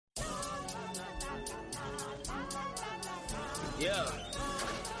Yeah.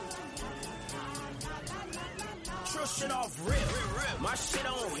 Trill shit off rip. My shit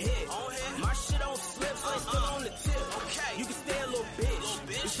on hit. My shit on slip, so it's still on the tip. Okay. You can stay a little bitch.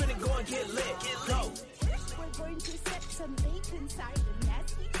 We finna go and get lit. Go. We're going to set some bait inside a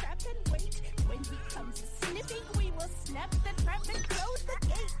nasty trap and wait. When he comes sniffing, we will snap the trap and close the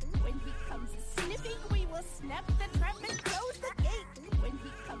gate. When he comes sniffing, we will snap the trap and close the gate. When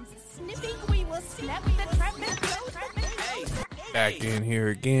he comes sniffing, we will snap the trap and close the gate. Back in here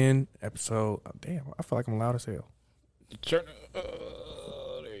again, episode. Oh, damn, I feel like I'm loud as hell. There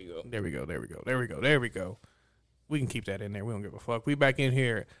you go. There we go. We can keep that in there. We don't give a fuck. We back in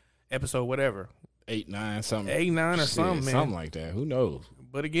here, episode whatever. 8, 9, something. 8, 9 or Shit, something, man. Something like that. Who knows?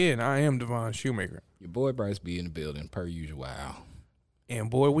 But again, I am Devon Shoemaker. Your boy Bryce be in the building, per usual. And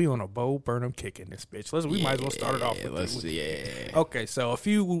boy, we on a Bo Burnham kick in this bitch. We might as well start it off with Okay, so a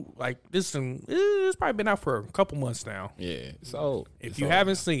few, like, this it's probably been out for a couple months now. Yeah. So if you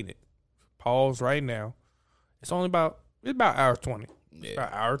haven't seen it, pause right now. It's about hour 20. Yeah.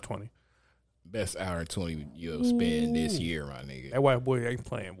 About hour 20. Best hour and 20 you'll spend this year, my nigga. That white boy ain't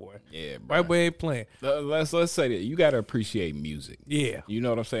playing, boy. Yeah, bro. White boy ain't playing. Let's say that you got to appreciate music. Yeah. You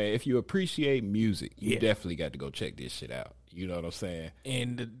know what I'm saying? If you appreciate music, you definitely got to go check this shit out. You know what I'm saying?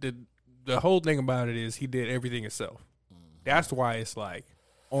 And the whole thing about it is he did everything himself. That's why it's like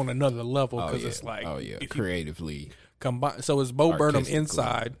on another level, because it's like creatively combine. So it's Bo Burnham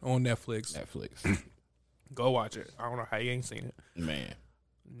Inside on Netflix. Go watch it. I don't know how you ain't seen it, man.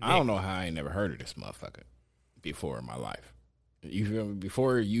 I don't know how I ain't never heard of this motherfucker before in my life. You feel me?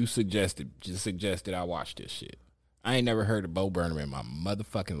 Before you suggested I watch this shit. I ain't never heard of Bo Burnham in my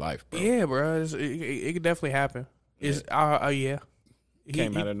motherfucking life, bro. Yeah, bro. It could definitely happen. It's He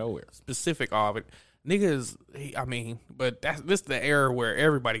came out of nowhere. Specific of it. Niggas, but this the era where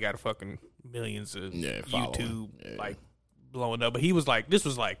everybody got a fucking millions of YouTube like blowing up. But he was like, this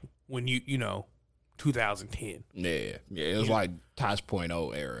was like when you know 2010. Yeah. It was like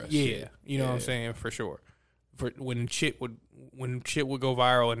Tosh.0 era. Yeah, shit. You know what I'm saying, for sure. For when shit would go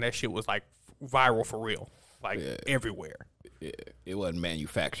viral, and that shit was like viral for real, like everywhere. Yeah, it wasn't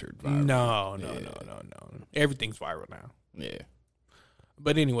manufactured viral. No. Everything's viral now. Yeah.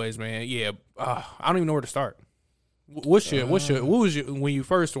 But anyways, man, I don't even know where to start. What was your when you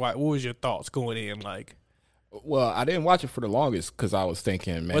first watched? What was your thoughts going in? Like, well, I didn't watch it for the longest because I was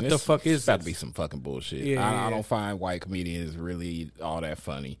thinking, man, what the fuck is about this? to be some fucking bullshit. Yeah, I don't find white comedians really all that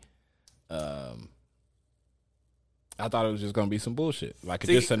funny. I thought it was just gonna be some bullshit, like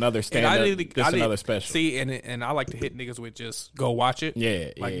just another stand-up, another special. See, and I like to hit niggas with just go watch it.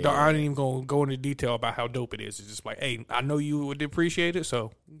 Yeah, like I ain't even gonna go into detail about how dope it is. It's just like, hey, I know you would appreciate it,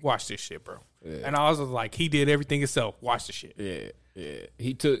 so watch this shit, bro. Yeah. And I was like, he did everything himself. Watch the shit. Yeah.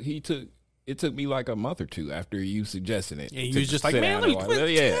 He took. It took me like a month or two after you suggested it. Yeah, you was just like, man, let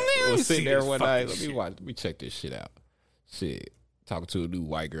me sit there one night. Let me check this shit out. Shit. Talking to a new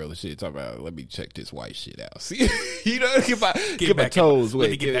white girl and shit, talking about, let me check this white shit out. See, you know, get my toes wet.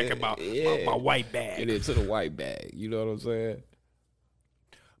 Let me get back in my white bag. Get into the white bag. You know what I'm saying?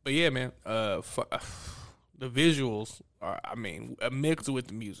 But yeah, man, the visuals are, mixed with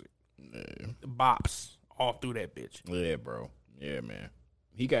the music. Yeah. The bops all through that bitch. Yeah, bro. Yeah, man.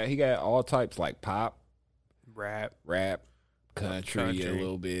 He got all types, like pop, rap, country a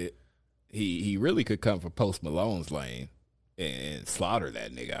little bit. He really could come from Post Malone's lane and slaughter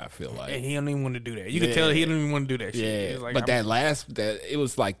that nigga, I feel like. And he don't even want to do that. You can tell he don't even want to do that shit. Yeah, like, but it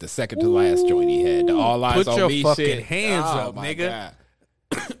was like the second to last joint he had. The All Eyes on Me shit. Put your fucking hands up, nigga.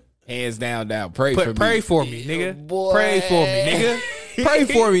 Hands down. Pray for me. Pray for me, nigga. Boy. Pray for me, nigga. Pray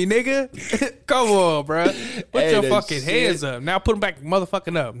for me, nigga. Come on, bro. Put your fucking hands up. Now put them back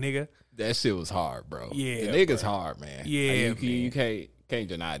motherfucking up, nigga. That shit was hard, bro. Yeah, the nigga's hard, man. Yeah, like, you can't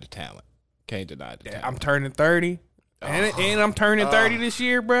deny the talent. Can't deny the talent. I'm turning 30. And I'm turning 30 this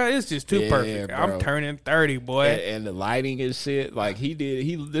year, bro. It's just too perfect. Bro. I'm turning 30, boy. And the lighting and shit, like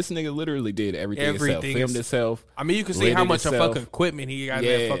this nigga literally did everything himself. Filmed himself. You can see how much of fucking equipment he got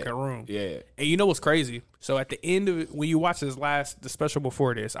in that fucking room. Yeah. And you know what's crazy? So at the end of it, when you watch the special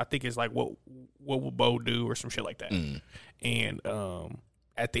before this, I think it's like what will Bo do or some shit like that. Mm. And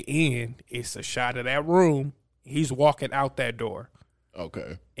at the end, it's a shot of that room. He's walking out that door.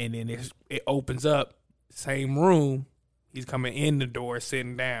 Okay. And then it opens up, same room. He's coming in the door,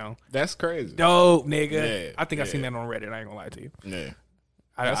 sitting down. That's crazy. Dope, nigga. Yeah, I think I seen that on Reddit. I ain't gonna lie to you. Yeah.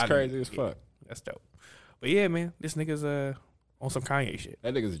 That's crazy as fuck. That's dope. But yeah, man, this nigga's on some Kanye shit.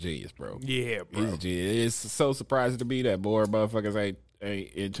 That nigga's a genius, bro. Yeah, bro. He's a genius. It's so surprising to me that more motherfuckers ain't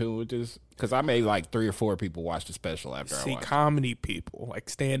in tune with this. Because I made like 3 or 4 people watch the special after I watched comedy people, like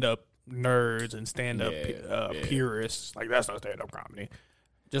stand-up nerds and stand up purists. Like, that's not stand up comedy.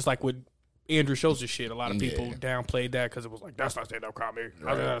 Just like with Andrew Schultz's shit, a lot of people downplayed that because it was like, that's not stand up comedy.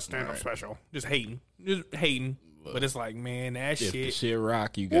 That's not a stand up special. Just hating. Look, but it's like, man, that shit. The shit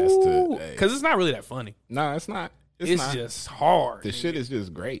rock, you guys to. Because it's not really that funny. No, it's not. It's just hard. The shit is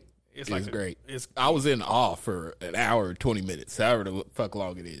just great. It's great. I was in awe for an hour and 20 minutes, however the fuck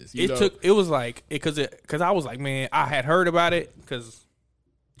long it is. It was like, because I was like, man, I had heard about it because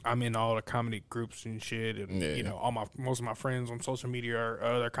I'm in all the comedy groups and shit, and you know, most of my friends on social media are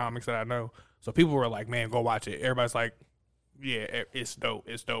other comics that I know. So people were like, man, go watch it. Everybody's like, yeah, it's dope,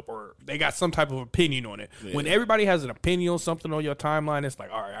 or they got some type of opinion on it. Yeah. When everybody has an opinion on something on your timeline, it's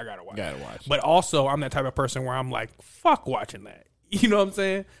like, all right, I gotta watch. But also, I'm that type of person where I'm like, fuck watching that. You know what I'm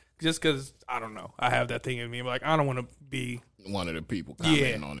saying? Just because, I don't know, I have that thing in me. Like, I don't want to be one of the people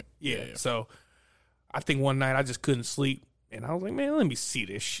commenting on it. Yeah. So I think one night I just couldn't sleep, and I was like, man, let me see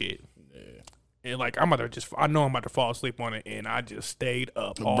this shit. Yeah. And like, I know I'm about to fall asleep on it, and I just stayed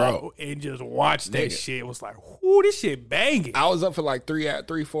up and just watched that shit. It was like, whoo, this shit banging. I was up for like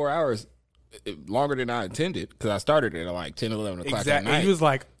 4 hours, longer than I intended, because I started at like 10, 11 o'clock at night. And he was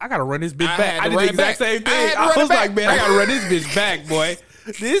like, I got to run this bitch back. I did the exact same thing. I was like, man, I got to run this bitch back, boy.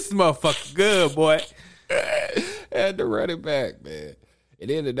 This motherfucker good, boy. I had to run it back, man.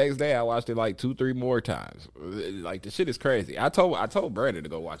 And then the next day, I watched it like 2-3 more times. Like, the shit is crazy. I told Brandon to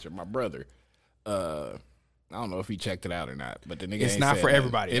go watch it. My brother. I don't know if he checked it out or not, but the nigga it's not for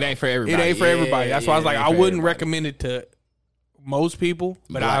everybody. It ain't for everybody. It ain't for everybody. That's why I was like, I wouldn't recommend it to most people,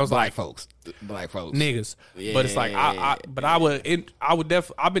 but I was black like, folks, niggas. Yeah. But it's like, I would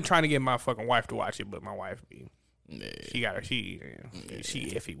definitely. I've been trying to get my fucking wife to watch it, but my wife she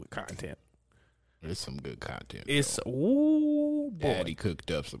iffy with content. There's some good content. It's boy. Daddy cooked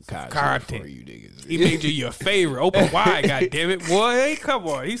up some content for you niggas. He made you your favorite. Open wide, goddammit, boy. Come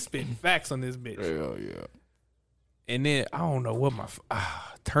on, he's spitting facts on this bitch. Hell yeah. And then I don't know what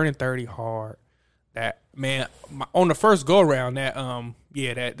turning 30 hard. That man on the first go around, that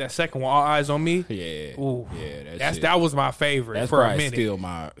second one, All Eyes on Me. Yeah, ooh, that was my favorite. That's for a minute.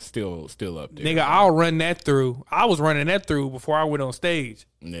 Still up there. Nigga, I'll run that through. I was running that through before I went on stage.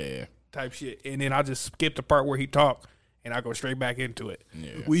 Yeah, type shit. And then I just skip the part where he talked, and I go straight back into it.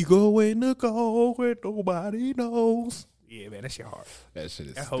 Yeah. We go in the go where nobody knows. Yeah, man, that shit hard. That shit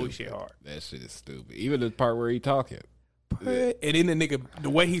is that stupid. Whole shit hard. That shit is stupid. Even the part where he talking. And then the nigga, the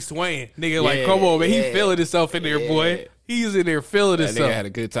way he's swaying, nigga, like, come on, man, he feeling himself in there, boy. He's in there feeling himself. Nigga had a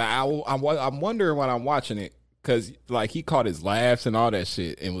good time. I'm wondering when I'm watching it, because like he caught his laughs and all that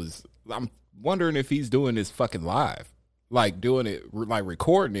shit, and I'm wondering if he's doing this fucking live, like doing it, like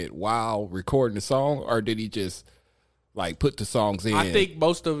recording it while recording the song, or did he just like put the songs in? I think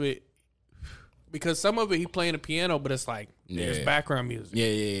most of it, because some of it he playing the piano, but it's like there's background music.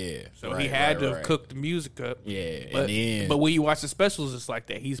 Yeah. So he had to cook the music up. Yeah, but when you watch the specials, it's like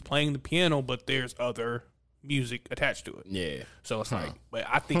that. He's playing the piano, but there's other music attached to it. Yeah. So it's like, but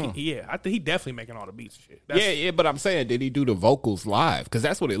I think I think he definitely making all the beats and shit. Yeah. But I'm saying, did he do the vocals live? Because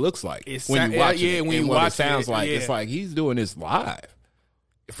that's what it looks like when you watch it. When you watch it sounds like it's like he's doing this live,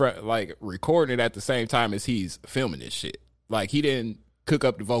 like recording it at the same time as he's filming this shit. Like he didn't cook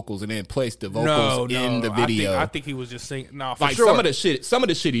up the vocals and then place the vocals in the video. I think he was just singing. No, for like sure. Some of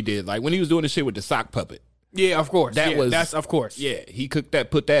the shit he did, like when he was doing the shit with the sock puppet. Yeah, of course. That's of course. Yeah, he put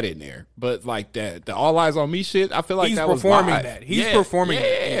that in there. But like that, the All Eyes on Me shit, I feel like he's that was live. He's performing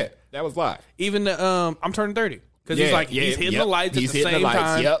that. Yeah, that was live. Even the I'm turning 30 because he's like he's hitting the lights at the same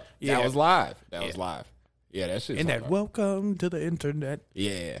time. Yep, that was live. That was live. Yeah, that shit. And that welcome to the internet.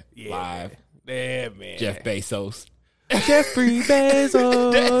 Yeah, live. Yeah, man. Jeff Bezos. Jeffrey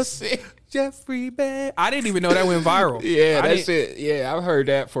Bezos. That's it. Jeffrey Bezos. I didn't even know that went viral. Yeah, that's it. Yeah, I've heard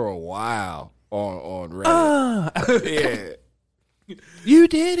that for a while on Reddit. Yeah. You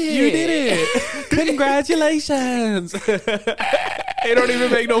did it. Congratulations. It don't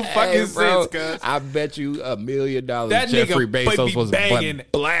even make no fucking sense, cuz. I bet you $1 million that Jeffrey Bezos was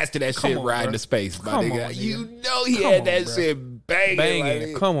blasting that shit right into space, my nigga. On, you know he had that shit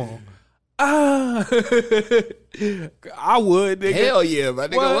banging. Come on. I would, nigga. Hell yeah, my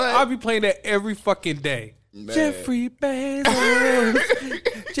nigga. What? I'll be playing that every fucking day. Man. Jeffrey Bezos.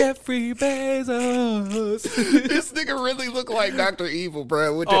 Jeffrey Bezos. This nigga really look like Dr. Evil,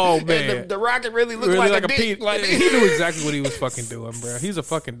 bro. Man. The rocket really looked like a dick. Like, he knew exactly what he was fucking doing, bro. He's a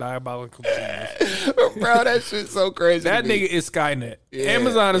fucking diabolical genius. Bro, that shit's so crazy. That nigga is Skynet. Yeah,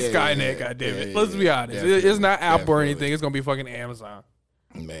 Amazon is Skynet, goddammit. Let's be honest. It's not Apple or anything. It's going to be fucking Amazon.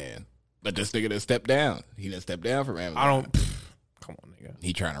 Man. But this nigga done stepped down. He done stepped down from Amazon. Come on, nigga.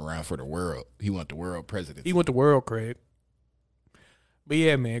 He trying to run for the world. He want the world presidency. He want the world, Craig. But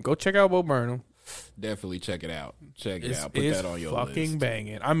yeah, man, go check out Bo Burnham. Definitely check it out. Check it out. Put It's that on your fucking list.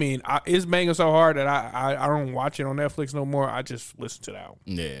 banging. I mean, it's banging so hard that I don't watch it on Netflix no more. I just listen to the album.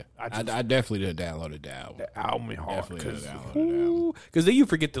 Yeah, I I definitely did download the album. The album is hard Definitely did download the album. because then you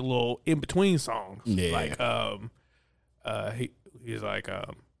forget the little in between songs. Yeah. Like he's like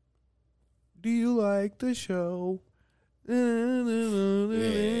do you like the show? I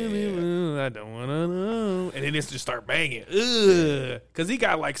don't wanna know. And then it's just start banging. Because he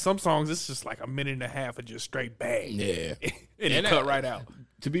got like some songs, it's just like a minute and a half of just straight bang. Yeah, and it cut right out.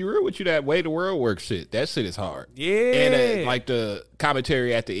 To be real with you, that way the world works shit, that shit is hard. Yeah. And like the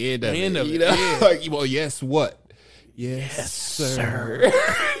commentary at the end of it, you know, yeah. like, well, yes, what? Yes, sir.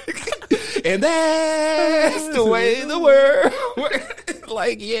 And that's the way the world works.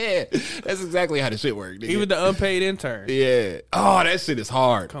 Like, yeah, that's exactly how the shit works. Nigga. Even the unpaid intern. Yeah. Oh, that shit is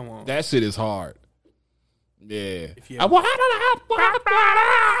hard. Come on. That shit is hard. Yeah. you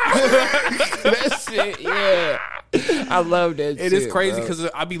That shit, yeah. I love that shit. It is crazy bro. because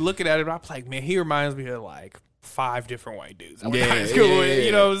I be looking at it and I'm like, man, he reminds me of like 5 different white dudes. I went to Yeah, high school yeah, with, yeah.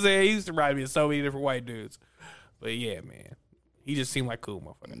 you know what I'm saying? He used to remind me of so many different white dudes. But yeah, man. He just seemed like cool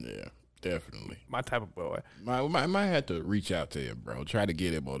motherfucker. Yeah, definitely. My type of boy. Might have to reach out to him, bro. Try to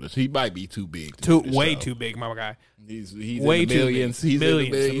get him on this. He might be too big. Way too big, my guy. He's Way in the too millions. big. He's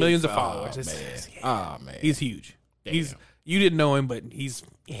Millions. in the Millions of Oh, followers. man. Yeah. Oh, man. He's huge. Damn. You didn't know him, but he's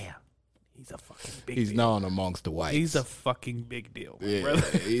a fucking big He's deal. known amongst the whites. He's a fucking big deal, yeah,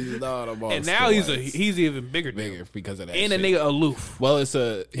 brother. he's known amongst And now the he's whites. he's even bigger deal. bigger because of that. And shit. a nigga aloof. Well, it's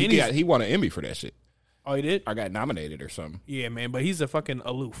he won an Emmy for that shit. Oh, he did? I got nominated or something. Yeah, man, but he's a fucking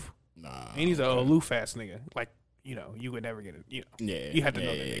aloof. Nah, And he's a aloof ass nigga. Like, you know, you would never get it. You know, yeah, you have to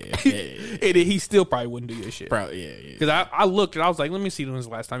know yeah, that nigga. And he still probably wouldn't do your shit. Probably, yeah. Because I looked and I was like, let me see when was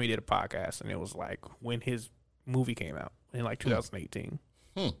the last time he did a podcast. And it was like when his movie came out in like 2018.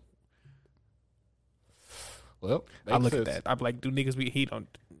 Well, I look at that. I'm like, do niggas be, he don't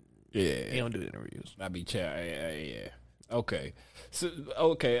do Yeah, interviews. I be yeah. Okay, so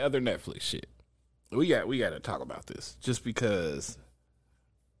other Netflix shit. We got to talk about this just because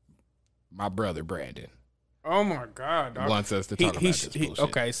my brother Brandon Oh my God, dog. wants us to talk about this bullshit.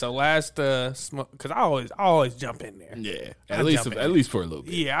 Okay, so last because I always jump in there. Yeah, I'll at least jump in. at least for a little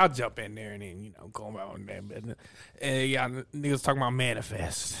bit. Yeah, I'll jump in there and then go about that business. And yeah, niggas talking about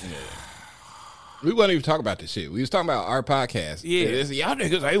Manifest. We wasn't even talking about this shit. We was talking about our podcast. Yeah. Y'all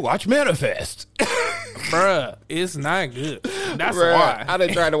niggas ain't watch Manifest. Bruh, it's not good. That's Bruh, why. I done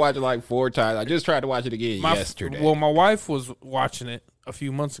tried to watch it like 4 times. I just tried to watch it again yesterday. Well, my wife was watching it a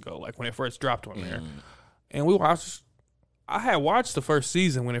few months ago, like when it first dropped on there. And we watched. I had watched the first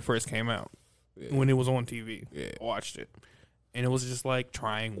season when it first came out, when it was on TV. Yeah. I watched it, and it was just like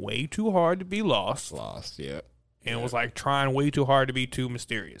trying way too hard to be lost, yeah. and it was like trying way too hard to be too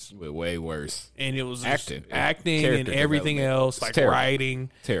mysterious. But way worse. And it was just Acting. acting, Character and everything development. else, It's like terrible.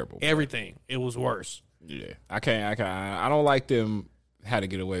 writing, Terrible. everything. It was worse. Yeah. I don't like them how to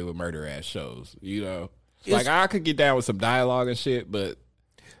get away with murder ass shows. You know? Like I could get down with some dialogue and shit, but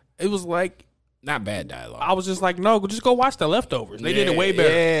It was like. not bad dialogue. I was just like, no, just go watch The Leftovers. They did it way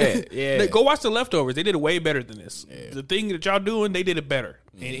better. Yeah. Go watch The Leftovers. They did it way better than this. The thing that y'all doing, they did it better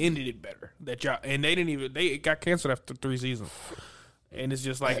and ended it better. They got canceled after 3 seasons. And it's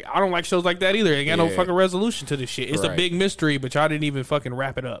just like I don't like shows like that either. Ain't got no Yeah. fucking resolution to this shit. It's a Right. big mystery, but y'all didn't even fucking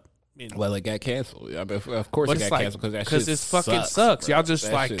wrap it up. Well, it got canceled. I mean, of course But it it's got like canceled because that because shit it fucking sucks. bro. Y'all just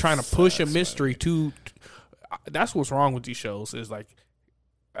That like shit trying to push a sucks, mystery bro. that's what's wrong with these shows is like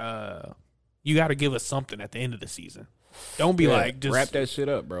you got to give us something at the end of the season. Don't be Yeah, like just wrap that shit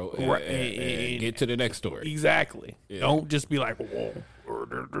up, bro. Right, And get to the next story. Exactly. Don't just be like,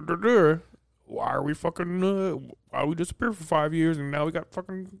 why are we fucking? Why we disappeared for 5 years and now we got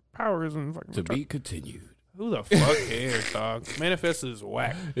fucking powers and fucking To be continued. Who the fuck cares, dog? Manifest is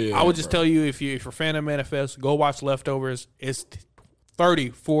whack. Yeah, I would just bro. tell you if you're a fan of Manifest, go watch Leftovers. It's 30,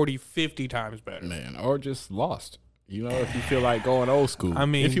 40, 50 times better. Man, or just Lost. You know, if you feel like going old school. I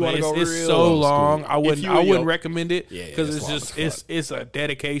mean, if you want to it's, go it's real so old long. school. I If you and wouldn't your- recommend it Yeah, because it's it's long just as it's a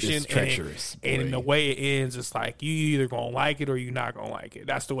dedication. It's treacherous, and boy. the way it ends, it's like you either gonna like it or you're not gonna like it.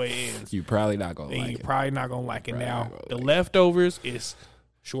 That's the way it ends. You probably not going to And like you're it. probably not gonna like it. Probably Now not gonna the like it. Leftovers is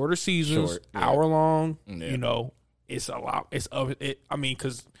shorter seasons, Short, yeah. hour long. Yeah. You know, it's a lot. I mean,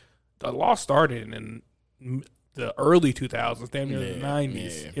 because the Lost started in the early 2000s, damn near the Yeah,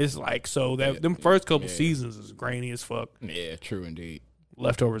 90s. yeah. It's like so that them first couple seasons is grainy as fuck. Yeah, true indeed.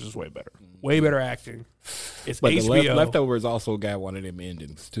 Leftovers is way better. Way better acting. It's But HBO, the leftovers also got one of them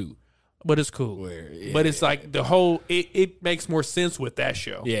endings too. but it's cool. Where, But it's like the whole it makes more sense with that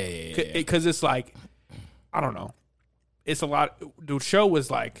show. Yeah. Because it's like I don't know. it's a lot. The show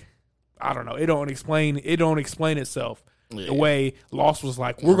was like, I don't know. It don't explain itself. Yeah. The way Lost was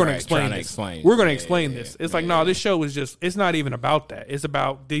like, we're going to explain this. We're going to explain this. It's like, no, this show is just, it's not even about that. It's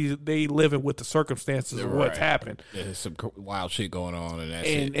about they living with the circumstances of what's happened. There's some wild shit going on, and that's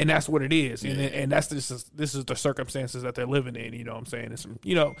and that's what it is. And that's this is the circumstances that they're living in. You know what I'm saying? It's,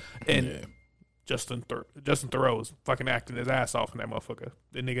 you know, and Justin Theroux's fucking acting his ass off in that motherfucker.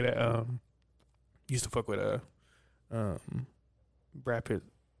 The nigga that used to fuck with Brad Pitt.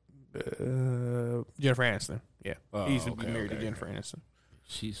 Jennifer Aniston. Yeah. He used to be married to Jennifer Aniston.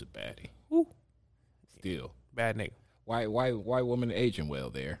 She's a baddie. Woo. Still. Bad nigga. White woman aging well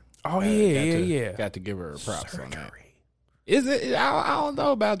there. Oh, yeah. Got to give her props on that. Is it? I don't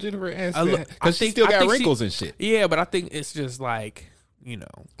know about Jennifer Aniston. I Because she still got wrinkles and shit. Yeah, but I think it's just like, you know,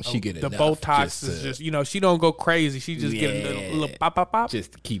 she get the enough Botox is just, you know, she don't go crazy. She just get a little pop, pop, pop.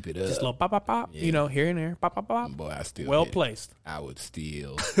 Just to keep it up. Just a little pop, pop, pop. Yeah. You know, here and there. Pop, pop, pop. Boy, I still well placed. I would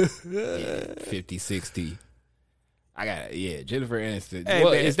still 50, 60. I got Jennifer Aniston. Hey,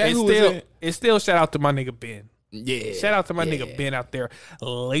 well, man, is that it's who still, was in? it's still shout out to my nigga Ben. Yeah. Shout out to my nigga Ben out there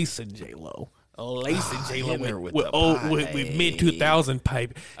lacing J-Lo. Lacing J-Lo hitting her with mid 2000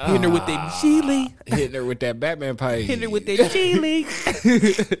 pipe. Hitting her with that G League. Hitting her with that Batman pipe. Hitting her with that G League.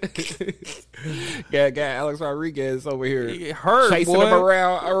 Got Alex Rodriguez over here chasing boy. him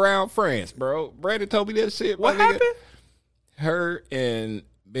around France, bro. Brandon told me that shit. What my nigga. happened? Her and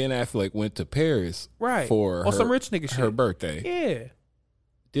Ben Affleck went to Paris for on some rich nigga shit. Her birthday. Yeah.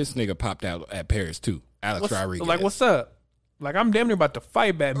 This nigga popped out at Paris too. Alex Rodriguez. Like, what's up? Like, I'm damn near about to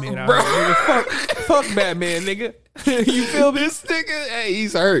fight Batman out here, nigga. Fuck Batman, nigga. You feel me? This nigga, hey,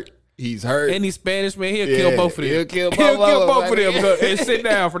 he's hurt. He's hurt. Any Spanish man, he'll kill both of them. He'll kill both of them. Look, and sit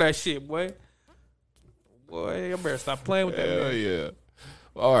down for that shit, boy. Boy, I better stop playing with that. Hell man. yeah.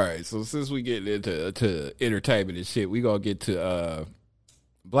 All right, so since we get into entertainment and shit, we gonna get to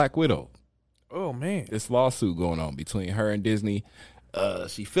Black Widow. Oh man, This lawsuit going on between her and Disney.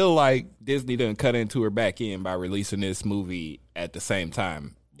 She feel like Disney done cut into her back end by releasing this movie at the same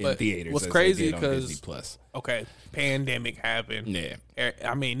time in theaters. What's as crazy they did on because Disney Plus. Okay, pandemic happened. Yeah,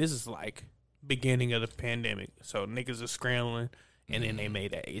 I mean, this is like beginning of the pandemic, so niggas are scrambling, and then they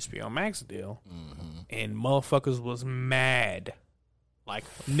made that HBO Max deal, and motherfuckers was mad. Like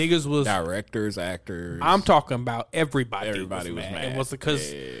niggas was directors, actors. I'm talking about everybody. Everybody was mad. It was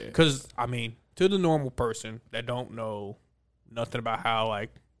because I mean, to the normal person that don't know nothing about how like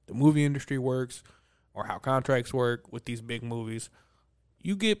the movie industry works or how contracts work with these big movies,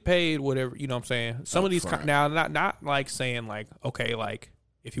 you get paid whatever, you know what I'm saying? Some of these now not like saying like, okay, like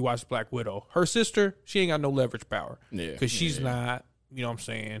if you watch Black Widow, her sister, she ain't got no leverage power. Yeah. Cuz she's not, you know what I'm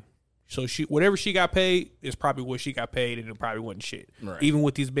saying? So she whatever she got paid is probably what she got paid, and it probably wasn't shit. Right. Even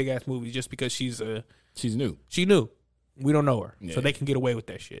with these big ass movies, just because she's new. She knew. We don't know her. Yeah. So they can get away with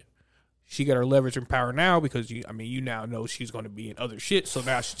that shit. She got her leverage and power now because you now know she's going to be in other shit. So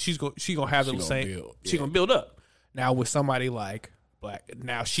now she's going to have the same. She's going to build up. Now with somebody like Black,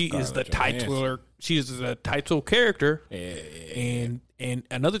 now she is the titular. She is the title character. Yeah. And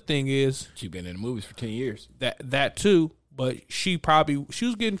another thing is she's been in the movies for 10 years. That too. But she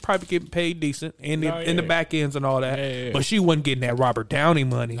was getting paid decent in the back ends and all that. Yeah. But she wasn't getting that Robert Downey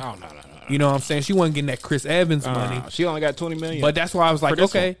money. No. You know what I'm saying? She wasn't getting that Chris Evans money. She only got $20 million. But that's why I was like,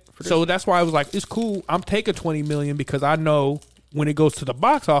 okay. So that's why I was like, it's cool. I'm taking $20 million because I know when it goes to the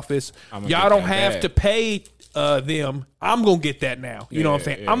box office, y'all don't have to pay them. I'm gonna get that now. You know what I'm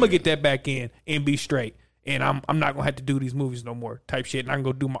saying? I'm gonna get that back in and be straight. And I'm not gonna have to do these movies no more type shit. And I can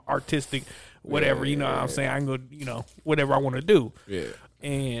go do my artistic whatever. You know what I'm saying? I can go whatever I want to do. Yeah.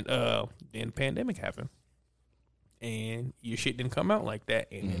 And then the pandemic happened, and your shit didn't come out like that.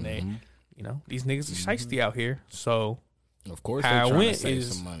 And then they. These niggas are shiesty out here. So, of course, how it went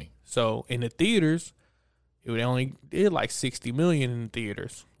is some money. So in the theaters, it only did like $60 million in the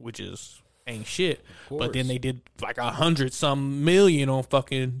theaters, which ain't shit. But then they did like 100-some million on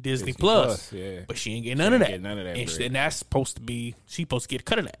fucking Disney Plus. Yeah. But she ain't getting none of that. And that's supposed to be. She's supposed to get a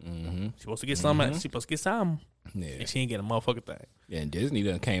cut of that. She's supposed to get some. She's supposed to get some. Yeah. And she ain't getting a motherfucking thing. Yeah, and Disney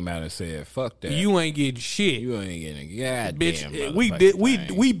done came out and said, "Fuck that! You ain't getting shit. You ain't getting a goddamn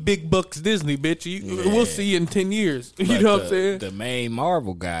bitch. We big bucks Disney, bitch. We'll see you in 10 years. You know what I'm saying? The main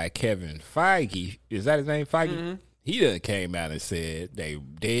Marvel guy, Kevin Feige, is that his name? Feige. Mm-hmm. He done came out and said they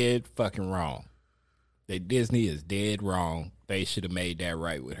dead fucking wrong. Disney is dead wrong. They should have made that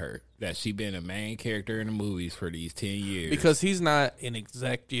right with her. That she been a main character in the movies for these 10 years. Because he's not an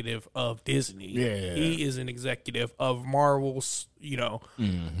executive of Disney. Yeah. He is an executive of Marvel's,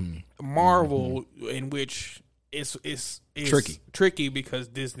 Marvel, in which it's tricky because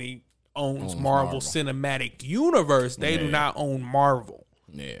Disney owns Marvel Cinematic Universe. They do not own Marvel.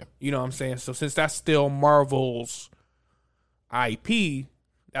 Yeah. You know what I'm saying? So since that's still Marvel's IP,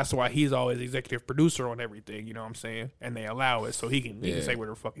 that's why he's always executive producer on everything. You know what I'm saying? And they allow it, so he can say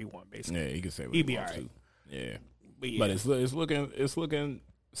whatever the fuck he want, basically. Yeah, he can say what he he be wants alright. to. Yeah. But, But it's looking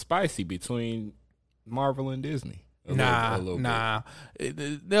spicy between Marvel and Disney. Nah.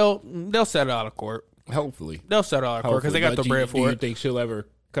 They'll settle out of court. Hopefully. They'll settle out of court because they got the bread for Do you it. think she'll ever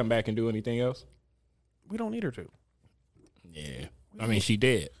come back and do anything else? We don't need her to. Yeah. I mean, she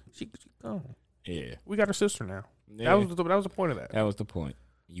did. She gone. Yeah. We got her sister now. Yeah. That was the point of that. That was the point.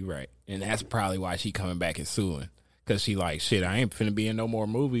 You right. And that's probably why she coming back and suing. Because she like, shit, I ain't finna be in no more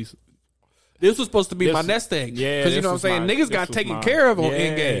movies. This was supposed to be my nest egg. Yeah. Because you know what I'm saying? Niggas got taken care of on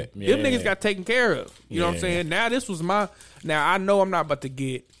Endgame. Yeah. Them niggas got taken care of. You know what I'm saying? Now this was my... Now I know I'm not about to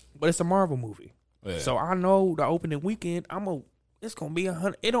get... But it's a Marvel movie. Yeah. So I know the opening weekend, it's gonna be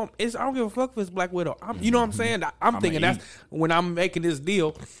 100. I don't give a fuck if it's Black Widow. You know what I'm saying? I'm thinking that's when I'm making this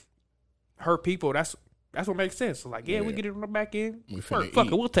deal. Her people, that's what makes sense. So like, we get it on the back end. Fuck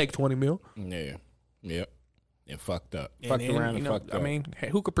it, we'll take 20 mil. Yeah, yep. And fucked up, and fucked then, around and fucked up. I mean,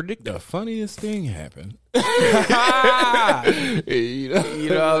 who could predict the that? funniest thing happened? You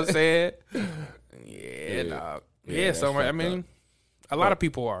know what I'm saying? Yeah, dog. Yeah, so I mean, a lot of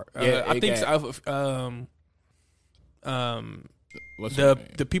people are. I think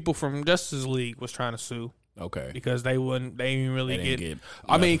the people from Justice League was trying to sue. Okay. Because they didn't really get.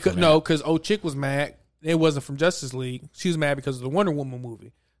 I mean, because old chick was mad. It wasn't from Justice League. She was mad because of the Wonder Woman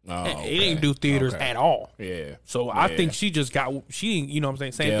movie. Oh, It didn't do theaters at all. Yeah. So I think she just got. She didn't. You know what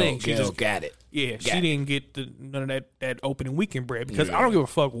I'm saying? Same thing. She just got it. Yeah. She didn't get none of that opening weekend bread because I don't give a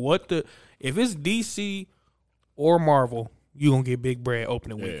fuck if it's DC or Marvel, you gonna get big bread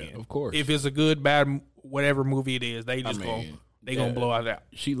opening weekend. Of course. If it's a good, bad, whatever movie it is, they just gonna blow out that.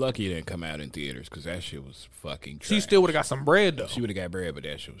 She lucky it didn't come out in theaters because that shit was fucking trash. She still would have got some bread though. She would have got bread, but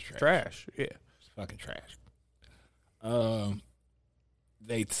that shit was trash. Trash. Yeah. It's fucking trash.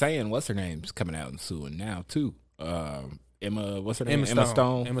 They saying what's her name's coming out and suing now too. What's her name? Emma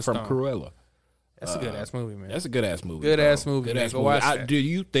Stone from Cruella. That's a good ass movie, man. That's a good ass movie. Good ass movie. Go watch that. Do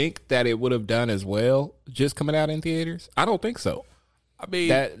you think that it would have done as well just coming out in theaters? I don't think so. I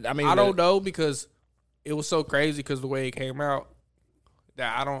don't know because it was so crazy because the way it came out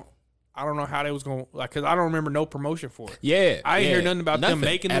that I don't know how they was going because I don't remember no promotion for it. Yeah, I didn't hear nothing about them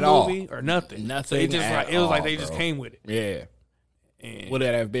making the movie or nothing. Nothing. So it was like they just came with it. Yeah. And would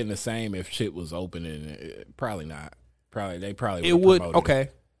it have been the same if shit was open? And probably not. They probably it would. Okay.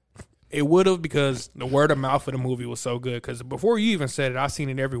 It would have because the word of mouth of the movie was so good. Because before you even said it, I seen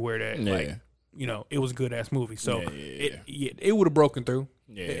it everywhere that it was a good ass movie. So it would have broken through.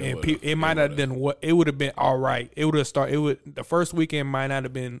 Yeah, it might not have been what it would have been. All right, it would have started. It would the first weekend might not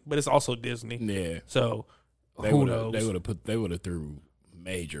have been, but it's also Disney. Yeah. So who knows? They would have threw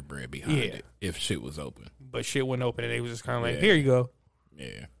major bread behind it if shit was open. But shit wasn't open, and they was just kind of like, here you go.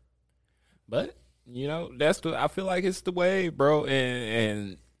 Yeah. But I feel like it's the wave, bro,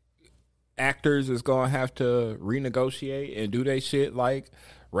 and actors is gonna have to renegotiate and do they shit like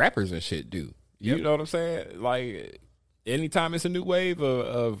rappers and shit do. You know what I'm saying? Like anytime it's a new wave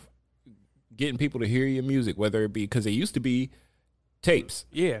of getting people to hear your music, whether it be because it used to be tapes,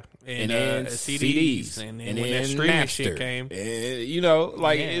 and then CDs, and then when that streaming shit came,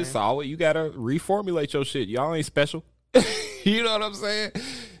 it's all you gotta reformulate your shit. Y'all ain't special. You know what I'm saying?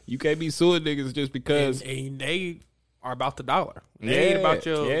 You can't be suing niggas just because and they are about the dollar. They ain't about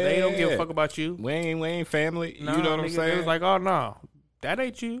your. They don't give a fuck about you. We ain't family. Nah, you know what I'm saying? It was like, oh no, that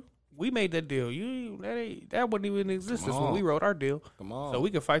ain't you. We made that deal. That wasn't even in existence when we wrote our deal. Come on. So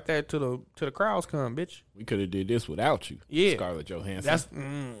we can fight that till the crowds come, bitch. We could have did this without you. Yeah. Scarlett Johansson. That's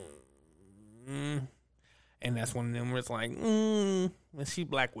and that's one of them where it's like, and she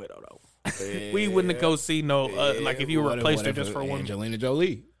Black Widow though. We wouldn't go see no like if you replaced her just for one. Angelina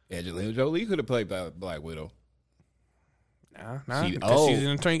Jolie could have played Black Widow. Nah, because she's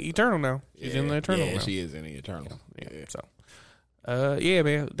in Eternal now. She's in the Eternal now. She is in the Eternal. Yeah. So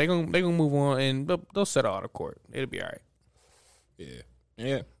man, they gonna move on and they'll settle out of court. It'll be all right.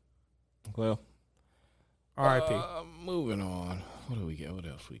 Yeah. Well, R.I.P. Moving on. What do we get? What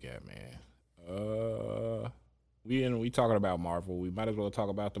else we got, man? We talking about Marvel. We might as well talk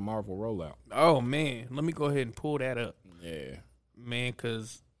about the Marvel rollout. Oh man, let me go ahead and pull that up. Yeah, man,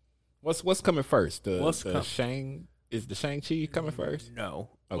 because what's coming first? Is the Shang-Chi coming first? No.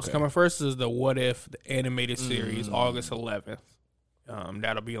 Okay. What's coming first is the What If the animated series, August 11th.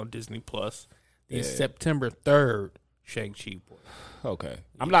 That'll be on Disney Plus. Then September 3rd, Shang-Chi. Okay,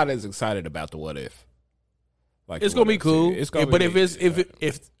 I'm not as excited about the What If. Like it's gonna be cool. It's gonna but if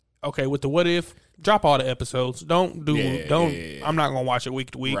okay, with the What If, drop all the episodes. Don't. Yeah. I'm not gonna watch it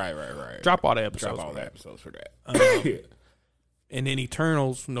week to week. Right. Drop all the episodes. Drop all the episodes for that. And then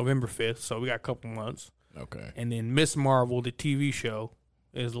Eternals, November 5th. So we got a couple months. Okay. And then Miss Marvel, the TV show,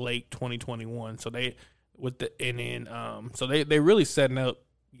 is late 2021. So they really setting up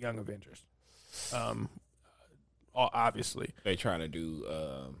Young Avengers. Obviously they trying to do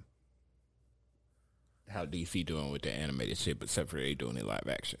how DC doing with the animated shit, but except for they doing it live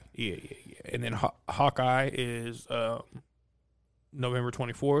action. Yeah. And then Hawkeye is November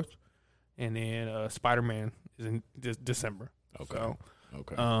 24th, and then Spider-Man is in December. Okay. So,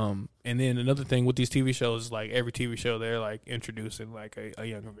 okay. And then another thing with these TV shows is like every TV show they're like introducing like a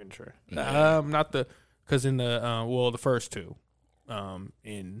Young Avenger. Yeah. Not the because in the the first two, what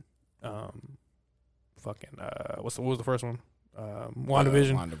was the first one?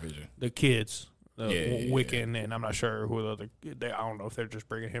 WandaVision. WandaVision. The kids, Yeah. Wiccan, and I'm not sure who the other. I don't know if they're just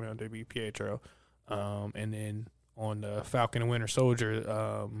bringing him in to be Pietro. And then on the Falcon and Winter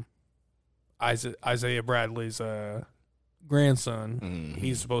Soldier, Isaiah Bradley's grandson, Mm-hmm.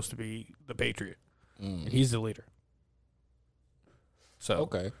 he's supposed to be the Patriot. Mm-hmm. And he's the leader. So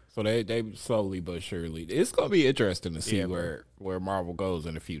Okay, so they slowly but surely. It's gonna be interesting to see Yeah, bro. where Marvel goes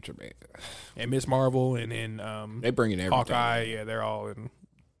in the future, man. and Miss Marvel, and then They bringing everything. Hawkeye, yeah, they're all in.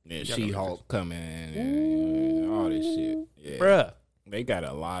 Yeah, Young She-Hulk coming and all this shit. Yeah, Bruh, they got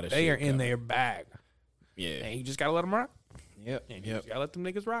a lot of. they shit are in coming. their bag, Yeah. and you just gotta let them rock. Yep. And you just gotta let them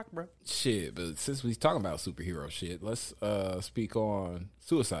niggas rock, bro. Shit, but since we talking about superhero shit, let's speak on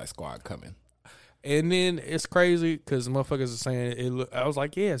Suicide Squad coming. And then it's crazy because motherfuckers are saying it. I was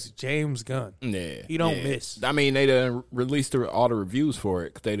like, yes, James Gunn. Yeah, He don't miss. I mean, they done released all the reviews for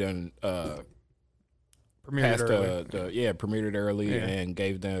it. They done Premiered passed early. premiered it early Yeah. and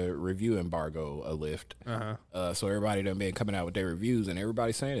gave the review embargo a lift. So everybody done been coming out with their reviews, and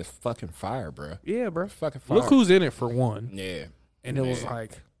everybody saying it's fucking fire, bro. Yeah, bro. Fucking fire. Look who's in it for one. Yeah, And it was Yeah.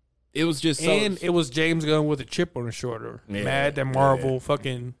 like, it was just so, and it was James Gunn with a chip on his shoulder. Yeah, Mad that Marvel yeah. fucked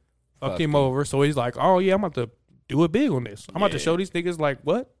Fucked him him. over. So he's like, oh, yeah, I'm about to do it big on this. I'm about to Yeah. show these niggas, like,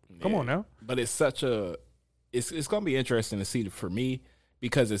 what? Come Yeah. on now. But it's such a, it's gonna be interesting to see for me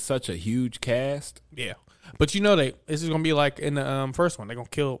because it's such a huge cast. Yeah. But you know, this is going to be like in the first one. They're going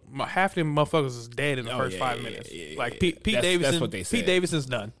to kill, half them motherfuckers is dead in the first 5 minutes. Like, Pete Davidson. That's what they said. Pete Davidson's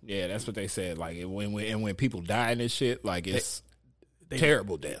done. Yeah, that's what they said. Like when people die in this shit, like it's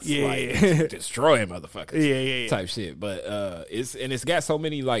terrible deaths. Yeah. Like destroying motherfuckers. Yeah. Type shit. But it's got so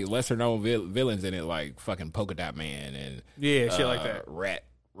many like lesser known villains in it, like fucking Polka Dot Man and Yeah, shit like that. Rat.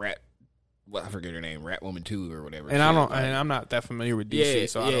 Well, I forget her name, Rat Woman 2 or whatever. And shit. I'm not that familiar with DC,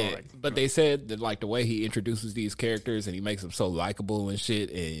 so I don't like. But they said that like the way he introduces these characters and he makes them so likable and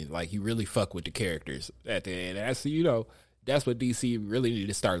shit, and like you really fuck with the characters at the end. That's that's what DC really need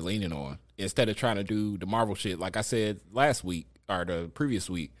to start leaning on instead of trying to do the Marvel shit. Like I said last week or the previous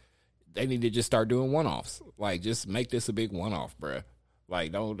week, they need to just start doing one-offs. Like just make this a big one-off, bruh.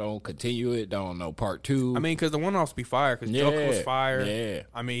 Like don't continue it. Don't know part 2. I mean, because the one-offs be fire. Because Joker was fire. Yeah.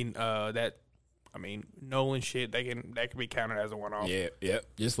 I mean Nolan shit. That can be counted as a one-off. Yeah.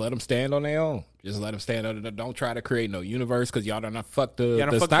 Just let them stand on their own. Just let them stand on it. Don't try to create no universe because y'all done fucked the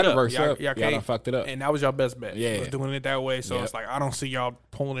Snyderverse up. Y'all done fucked it up. And that was y'all best bet. Yeah. Was doing it that way. So Yep. it's like I don't see y'all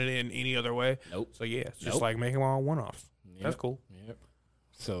pulling it in any other way. Nope. So yeah, it's just Nope. like making all one-offs. Yep. That's cool. Yep.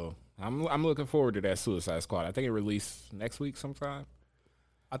 So I'm looking forward to that Suicide Squad. I think it released next week sometime.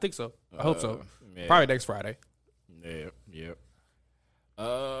 I think so. I hope so. Yeah. Probably next Friday. Yep.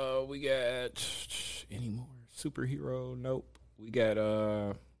 We got any more superhero? Nope. We got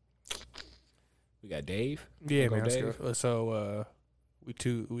Dave. Yeah, Go man. Let's Dave. go. So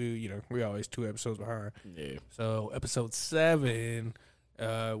we always 2 episodes behind. Yeah. So episode 7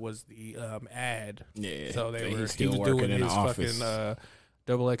 was the ad. Yeah. So he he's was still working doing in the his office. fucking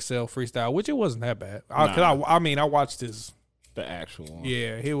double XL freestyle, which it wasn't that bad. Nah. I watched his. The actual one.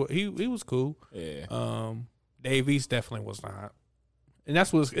 Yeah, he was cool. Yeah. Dave East definitely was not, and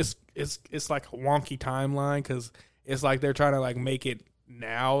that's what it's like a wonky timeline because it's like they're trying to like make it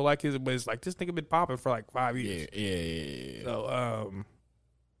now like but it's like this nigga been popping for like 5 years. Yeah. So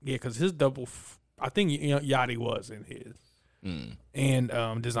because his double, I think Yachty was in his.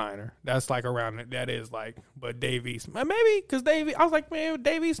 And designer. That's like around it. That is like, but Dave East maybe because I was like, man,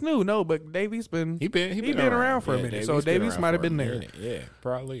 Dave East knew. No, but Dave East been been around for a minute. So Dave East might have been there. Yeah,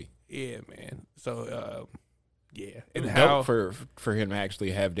 probably. Yeah, man. So yeah, and It was how dope for him to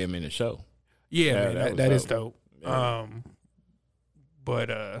actually have them in the show. yeah, Yeah, man, that that was is dope. Yeah.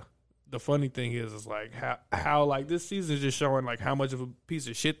 But the funny thing is like how like this season is just showing like how much of a piece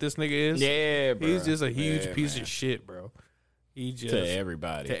of shit this nigga is. Yeah, bro. He's just a huge Yeah, piece man. of shit, bro. He just to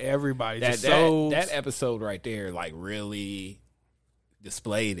everybody. That episode right there, like, really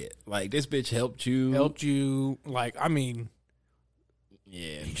displayed it. Like, this bitch helped you. Like, I mean,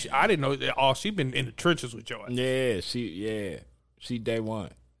 yeah. I didn't know that. She been in the trenches with Joy. Yeah, she day one.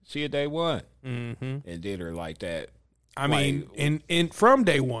 She a day one, and did her like that. I mean, and from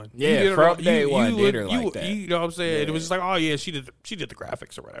day one, yeah, from day one, did her like that. You know what I'm saying? Yeah. It was just like, oh yeah, she did the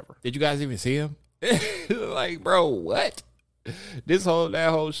graphics or whatever. Did you guys even see him? Like, bro, what? That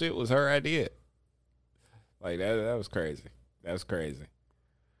whole shit was her idea. Like that was crazy. That's crazy.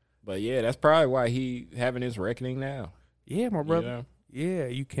 But yeah, that's probably why he having his reckoning now. Yeah, my brother. You know? Yeah,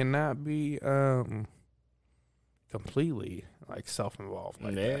 you cannot be completely like self-involved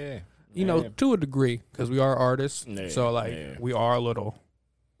like that. You know, to a degree, because we are artists. Yeah, so like we are a little,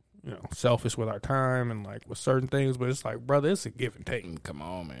 selfish with our time and like with certain things. But it's like, brother, it's a give and take. Come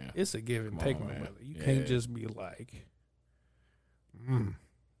on, man. It's a give and take, my brother. You can't just be like,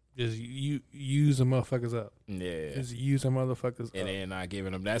 just you use the motherfuckers up. Yeah, just use the motherfuckers up. And then not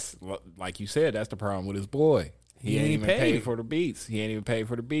giving him. That's like you said. That's the problem with his boy. He ain't even paid for the beats. He ain't even paid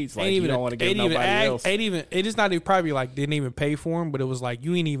for the beats. Like, you don't want to give nobody else. It is not even probably like didn't even pay for him, but it was like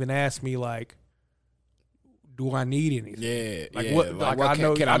you ain't even asked me like, do I need anything? Yeah, like what? Like, I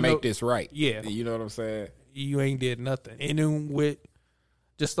know. Can I make this right? Yeah, you know what I'm saying. You ain't did nothing, and then with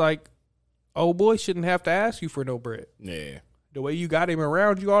just like old boy shouldn't have to ask you for no bread. Yeah, the way you got him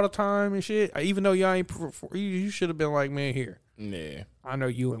around you all the time and shit. Even though y'all ain't, you should have been like, man, here. Yeah, I know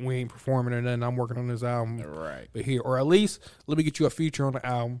you and we ain't performing or nothing. I'm working on this album, right? But here, or at least let me get you a feature on the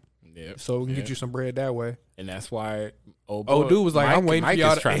album. Yeah, so we can get you some bread that way. And that's why old dude was like, I'm waiting for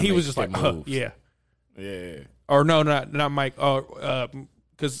y'all. And he was just like, yeah. Or no, not Mike.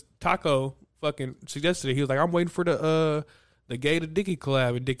 Because Taco fucking suggested it. He was like, I'm waiting for the Gay to Dickie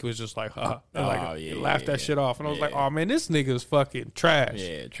collab, and Dickie was just like, laughed that shit off, and I was like, oh man, this nigga is fucking trash.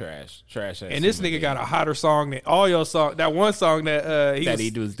 Yeah, trash. And this nigga got a hotter song than all your song. That one song that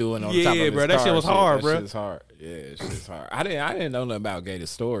he was doing on top of his bro. That shit was hard, bro. That shit's hard. Yeah, shit's hard. I didn't know nothing about Gator's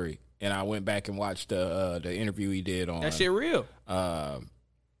story, and I went back and watched the interview he did on that shit real.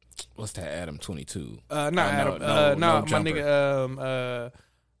 What's that? Adam 22. Not Adam. No, my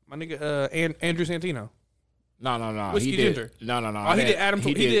nigga Andrew Santino. No. Whiskey he did. Ginger. No. Oh, he did Adam.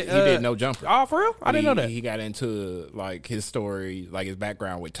 He did No Jumper. Oh, for real? I didn't know that. He got into like his story, like his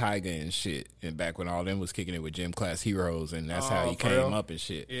background with Tyga and shit, and back when all them was kicking it with Gym Class Heroes, and that's how he came up and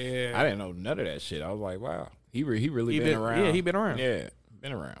shit. Yeah, I didn't know none of that shit. I was like, wow, he really been around. Yeah, he been around. Yeah,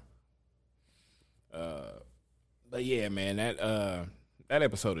 been around. But yeah, man, that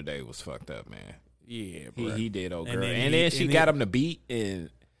episode today was fucked up, man. Yeah, bro. He did, old girl, and then she got him to beat, and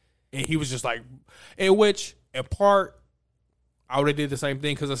he was just like, in part, I would have did the same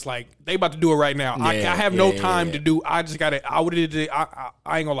thing because it's like they about to do it right now. I have no time to do. I just got it. I would have did it.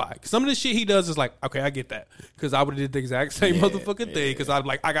 I ain't gonna lie. Some of the shit he does is like, okay, I get that because I would have did the exact same motherfucking thing because I'm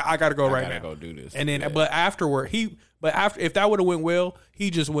like, I gotta go right now. Go do this. And then, but afterward, if that would have went well, he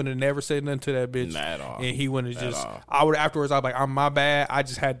just would have never said nothing to that bitch. Not at all. And he wouldn't have just. I would afterwards. I'm like, I'm my bad. I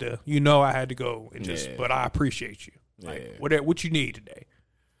just had to. I had to go and just. But I appreciate you. Like what you need today.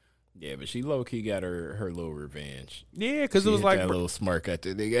 Yeah, but she low key got her little revenge. Yeah, because it was like that little smirk at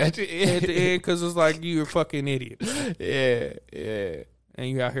the nigga at the end. Because it's like you're a fucking idiot. Yeah. And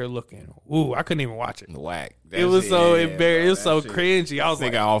you out here looking. Ooh, I couldn't even watch it. Whack. It was so embarrassing. It was so cringy. I was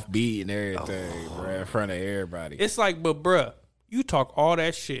like, offbeat and everything, bro, in front of everybody. It's like, but bruh, you talk all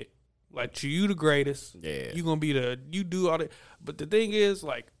that shit like you the greatest. Yeah, you gonna be you do all that. But the thing is,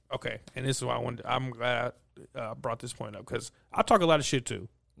 like, okay, and this is why I'm glad I brought this point up because I talk a lot of shit too.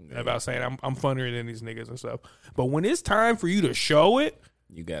 About saying I'm funnier than these niggas and stuff. But when it's time for you to show it,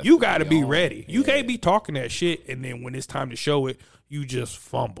 you got to be ready. You can't be talking that shit and then when it's time to show it, you just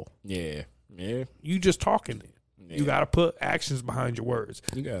fumble. Yeah. You just talking it. Yeah. You got to put actions behind your words.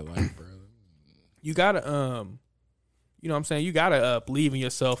 You got to like, bro. You got to you know what I'm saying? You got to believe in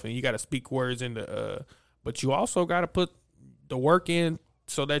yourself and you got to speak words into but you also got to put the work in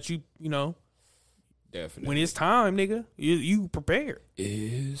so that you know, definitely. When it's time, nigga, you prepared.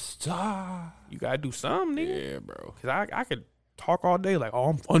 It's time. You gotta do something, nigga. Yeah, bro. Cause I could talk all day like, oh,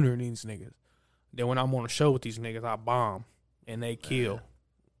 I'm funnier than these niggas. Then when I'm on a show with these niggas, I bomb and they kill,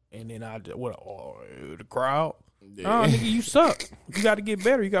 and then the crowd. Yeah. Oh, nigga, you suck. You got to get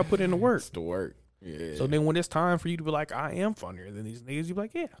better. You got to put in the work. It's the work. Yeah. So then when it's time for you to be like, I am funnier than these niggas, you be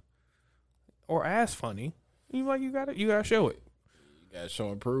like, yeah, or as funny. You like you gotta show it. Gotta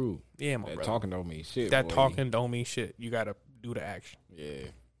show and prove. Yeah, my brother. Talking don't mean shit. That boy. Talking don't mean shit. You gotta do the action. Yeah.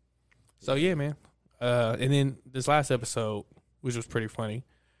 So yeah, man. And then this last episode, which was pretty funny,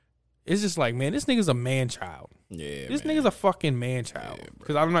 It's just like, man, this nigga's a man child. Yeah, This man. nigga's a fucking man child.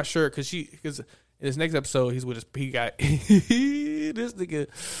 Because I'm not sure, because in this next episode, he's with he got this nigga.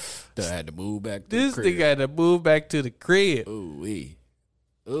 had to move back. This nigga had to move back to the crib. Ooh-wee.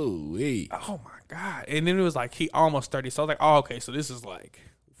 Oh my God. And then it was like he almost 30. So I was like, oh, okay, so this is like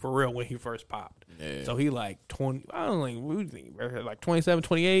for real when he first popped. Yeah. So he like 20, I don't know, what do you think, like 27,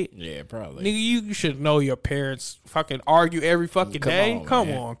 28? Yeah, probably. Nigga, you should know your parents fucking argue every fucking day. Come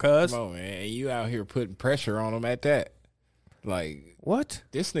on, cuz. Come on, man. And you out here putting pressure on them at that. Like, What?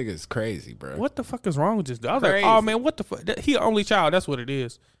 this nigga's crazy, bro. What the fuck is wrong with this dude? I was Crazy. like, oh man, what the fuck? He an only child. That's what it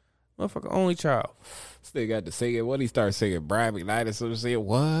is. Motherfucker, only child. This nigga got to sing it. What he started singing? Brian McKnight or saying,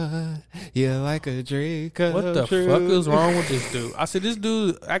 what? You like a drink of What the truth? fuck is wrong with this dude? I said, this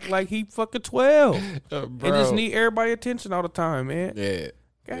dude act like he fucking 12. And just need everybody attention all the time, man. Yeah.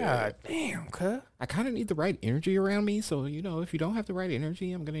 God damn, cuz. I kind of need the right energy around me. So, if you don't have the right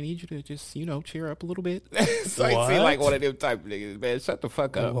energy, I'm going to need you to just, cheer up a little bit. So I seem like one of them type of niggas, man. Shut the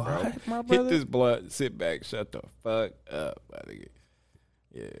fuck up, bro. What, my Hit brother? this blunt, sit back, shut the fuck up, my nigga.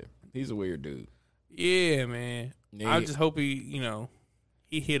 Yeah. He's a weird dude. Yeah, man. Yeah. I just hope he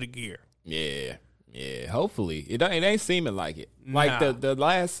hit a gear. Yeah. Yeah. Hopefully. It ain't seeming like it. Like Nah. the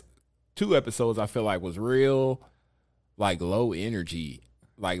last 2 episodes I feel like was real, like low energy.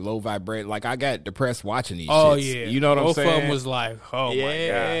 Like low vibrate. Like I got depressed watching these Oh, shits. yeah. You know what I'm Both saying? of them was like, oh, my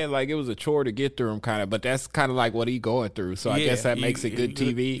yeah, God. like it was a chore to get through them kind of, but that's kind of like what he going through. So I Yeah, guess that makes it good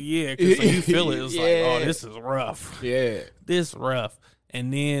TV. Yeah, because you feel it. It's like, Yeah. oh, this is rough. Yeah. This rough.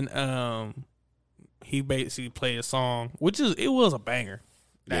 And then he basically played a song, it was a banger.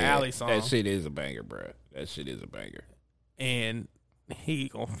 The Yeah, Alley song. That shit is a banger, bro. That shit is a banger. And he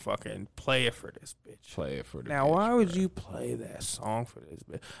gonna fucking play it for this bitch. Play it for the Now, bitch, why would bruh. you play that song for this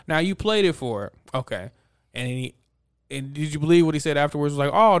bitch? Now, you played it for her. Okay. And did you believe what he said afterwards? Was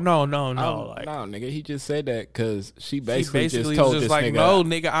like, oh, no. Oh, Like, no, nigga, he just said that because she he basically, just was told just this like, nigga, no,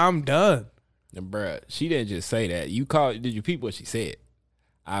 nigga, I'm done. bruh, she didn't just say that. Did you peep what she said?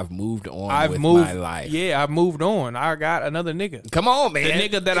 I've moved on with my life. Yeah, I've moved on. I got another nigga. Come on, The man.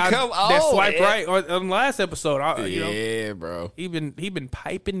 nigga that Come on, that swiped man. right on the last episode. Yeah, bro. He been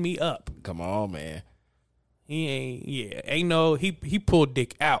piping me up. Come on, man. Ain't no he pulled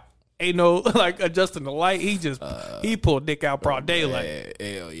dick out. Ain't no like adjusting the light. He pulled dick out broad daylight.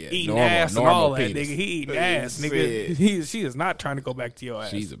 Yeah, hell yeah. Eating ass and all that, penis. nigga. He eating ass, Shit. nigga. She is not trying to go back to your ass.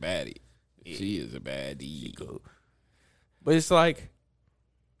 She's a baddie. She is a baddie. Cool. But it's like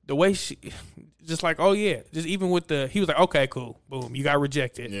the way she just like, oh yeah. Just even with he was like, okay, cool. Boom. You got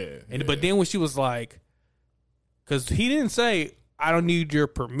rejected. Yeah, But then when she was like, because he didn't say, I don't need your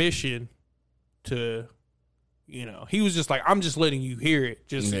permission to, he was just like, I'm just letting you hear it.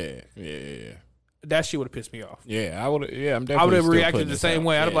 Just Yeah. that shit would have pissed me off. Yeah, I would. Yeah, I'm definitely. I would have still reacted putting the this same out.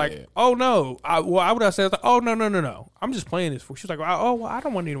 way. I'd be Yeah, like, yeah. oh no. I would have said, oh no. I'm just playing this for. She was like, oh, well, I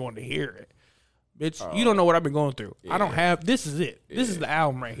don't want anyone to hear it. Bitch, you don't know what I've been going through. I don't have. This is it. This is the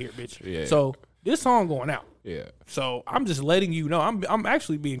album right here, bitch. Yeah. So this song going out. Yeah, So I'm just letting you know. I'm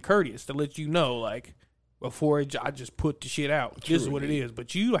actually being courteous to let you know, like, before I just put the shit out. This is what it is.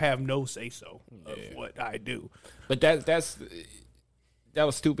 But you have no say so of what I do. but that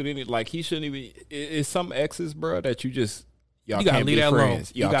was stupid. In it, like he shouldn't even. It's some exes, bro, that you just y'all You gotta can't leave be that alone.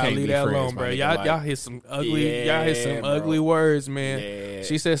 friends. You Y'all gotta can't leave be that friends, alone, my bro. nigga. Y'all Like, hit some ugly. Y'all hit some bro. ugly words, man. Yeah.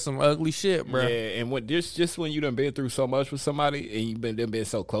 She said some ugly shit, bro. Yeah, and what just when you done been through so much with somebody and you've been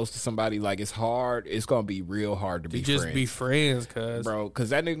so close to somebody, like it's hard. It's gonna be real hard to be Just friends, be friends, cuz. bro. Because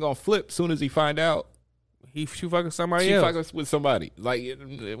that nigga gonna flip soon as he find out She fucking somebody she else. fucking with somebody. Like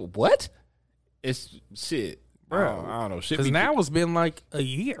what? It's shit, Bro. I don't know. Shit. Because be- now it's been like a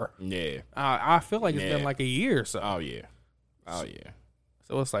year. yeah. I feel like it's Yeah. been like a year or so. Oh yeah. Oh yeah.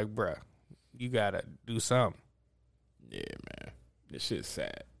 So it's like, bruh, you gotta do something. Yeah, man. This shit's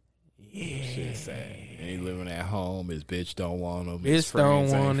sad. Yeah. Shit's sad. And he living at home. His bitch don't want him. His Bitch don't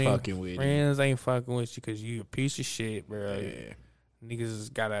friends ain't want him. fucking with him. Friends ain't fucking with you because you a piece of shit, bro. Yeah.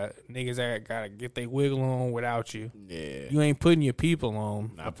 Niggas gotta get their wiggle on without you. Yeah. You ain't putting your people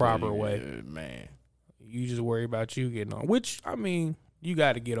on the Not proper putting- way. man. You just worry about you getting on. Which, I mean, you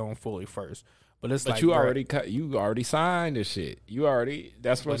got to get on fully first. But it's But like, you bruh, you already signed this shit. You already.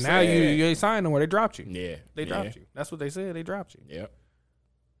 That's what but I'm now saying. you ain't signed nowhere. They dropped you. Yeah. They dropped you. That's what they said. They dropped you. Yep.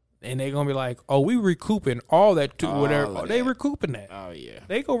 And they gonna be like, oh, we recouping all that to All whatever. of They that. recouping that. Oh yeah.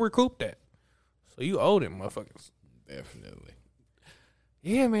 They go recoup that. So you owe them motherfuckers. Definitely.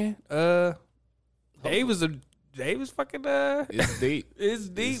 Yeah, man. Dave was fucking It's deep. it's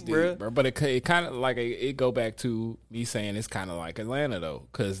deep, It's bro. bro. But it kind of like it go back to me saying it's kind of like Atlanta though,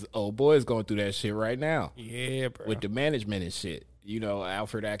 because old boy's going through that shit right now Yeah, bro. with the management and shit. You know,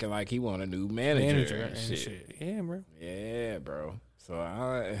 Alfred acting like he want a new manager and shit. Yeah, bro. Yeah, bro. So,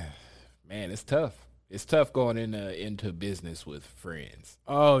 man, it's tough. It's tough going into business with friends.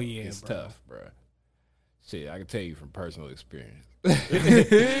 Oh, yeah, It's bro. tough, bro. Shit, I can tell you from personal experience.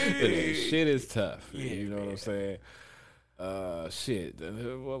 Shit is tough. Yeah, you know what I'm saying? Shit.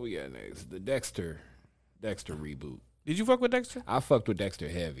 What we got next? The Dexter reboot. Did you fuck with Dexter? I fucked with Dexter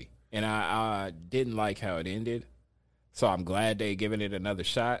heavy, and I didn't like how it ended. So I'm glad they giving it another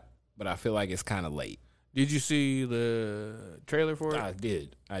shot, but I feel like it's kind of late. Did you see the trailer for it? I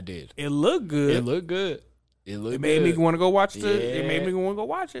did. It looked good. It looked good. It made me want to go watch Yeah. It made me want to go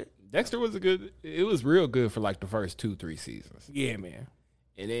watch it. Dexter was it was real good for like the first 2-3 seasons. Yeah, man.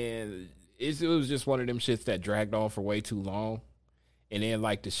 And then it was just one of them shits that dragged on for way too long. And then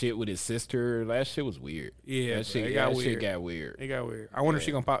like the shit with his sister, that shit was weird. Yeah, that shit, it got that weird. shit got weird. It got weird. I wonder if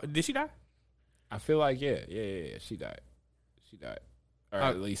she gonna pop. Did she die? I feel like yeah, she died. Or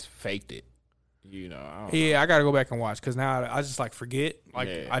at least faked it. You know, I don't know. Yeah, I gotta go back and watch because now I just like forget. Like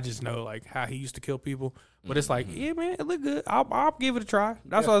Yeah. I just know like how he used to kill people. But it's like, yeah, man, it looked good. I'll give it a try.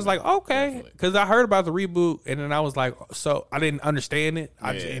 That's why I was like, okay, Definitely. because I heard about the reboot and then I was like, so I didn't understand it.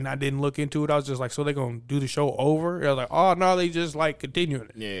 I didn't look into it. I was just like, so they gonna do the show over? And I was like, oh no, they just like continuing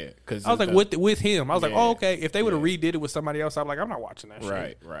it. Yeah, because I was like with him. I was like, Yeah. oh okay. If they would have redid it with somebody else, I'm like, I'm not watching that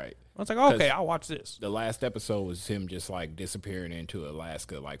shit. right. I was like, okay, I'll watch this. The last episode was him just like disappearing into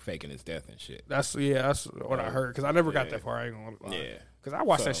Alaska, like faking his death and shit. That's what I heard because I never got that far. I ain't gonna lie. Yeah. Because I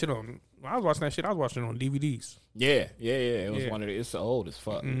watched So- that shit on. When I was watching that shit, I was watching it on DVDs. Yeah. It was Yeah. one of it's old as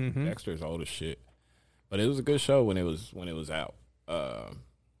fuck. Mhm. Dexter's old as shit, but it was a good show when it was out.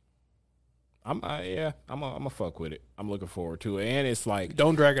 I'm a fuck with it. I'm looking forward to it, and it's like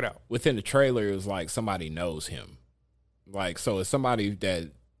Don't drag it out. within the trailer, it was like somebody knows him, like so it's somebody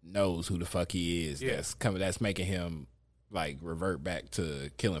that knows who the fuck he is. Yeah. That's making him like revert back to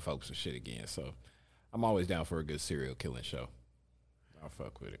killing folks and shit again. So I'm always down for a good serial killing show. I'll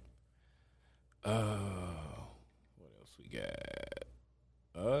fuck with it. What else we got?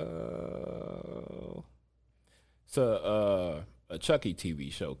 So a Chucky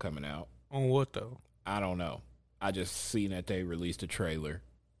TV show coming out. On what though? I don't know. I just seen that they released a trailer.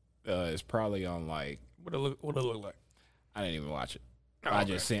 It's probably on like What it look like? I didn't even watch it. Oh, I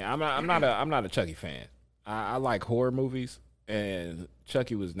okay. just seen. I'm not a Chucky fan. I like horror movies, and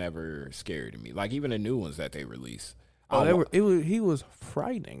Chucky was never scary to me. Like even the new ones that they released. He was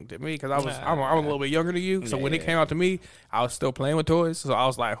frightening to me because I'm a little bit younger than you. So when it came out to me, I was still playing with toys. So I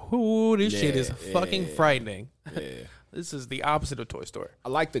was like, "Ooh, this shit is fucking frightening." Yeah. This is the opposite of Toy Story. I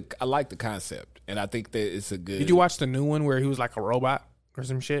like the concept, and I think that it's a good. Did you watch the new one where he was like a robot or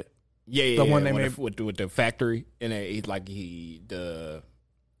some shit? Yeah, The one they when made- with the factory, and the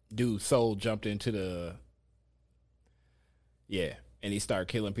dude soul jumped into the and he started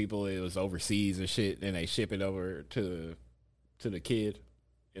killing people. It was overseas and shit, and they ship it over to the kid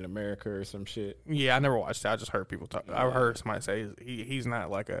in America or some shit. Yeah, I never watched it. I just heard people talk. I heard somebody say he's not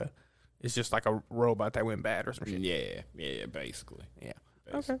like a. It's just like a robot that went bad or some shit. Yeah, basically. Yeah.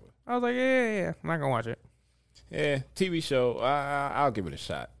 Basically. Okay. I was like, yeah. I'm not gonna watch it. Yeah, TV show. I'll give it a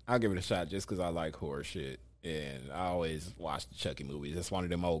shot. I'll give it a shot just because I like horror shit, and I always watch the Chucky movies. It's one of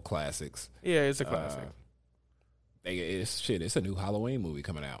them old classics. Yeah, it's a classic. It's a new Halloween movie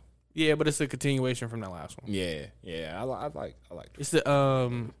coming out. Yeah, but it's a continuation from that last one. Yeah. I like. It's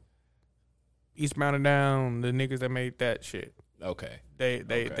the Eastbound and Down, the niggas that made that shit. Okay.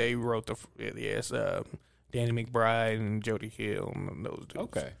 They wrote it's Danny McBride and Jody Hill and those dudes.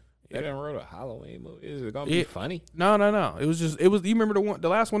 Okay. Yeah. They done wrote a Halloween movie. Is it gonna be funny? No. It was you remember the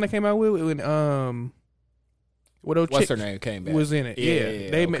last one they came out with when What's her name came back? was in it. Yeah.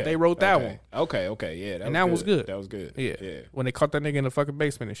 They wrote that one. Okay. Yeah. And that was good. That was good. Yeah. When they caught that nigga in the fucking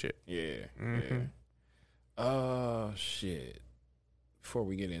basement and shit. Yeah. Mhm. Oh shit. Before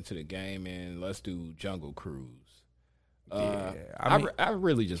we get into the game, man, let's do Jungle Cruise. Yeah. I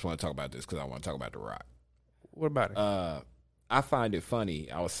really just want to talk about this because I want to talk about The Rock. What about it? I find it funny.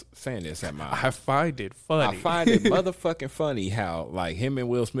 I was saying this at my. I find it funny. I find it motherfucking funny how like him and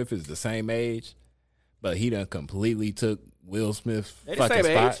Will Smith is the same age, but he done completely took Will Smith's They the fucking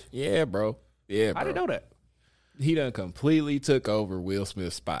same spot. age? Yeah, bro. Yeah, bro. I didn't know that. He done completely took over Will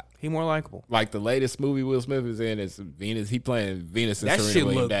Smith's spot. He more likable. Like the latest movie Will Smith is in is Venus. He playing Venus and That Serena shit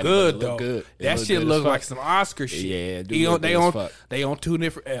Williams. look Daddy, good but it though. look good. It That look shit good as look fuck. like some Oscar shit. Yeah, dude, look good as fuck. They on two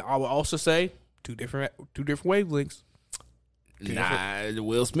different. I would also say two different wavelengths. Nah,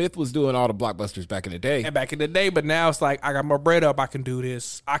 Will Smith was doing all the blockbusters back in the day. And back in the day, but now it's like I got my bread up. I can do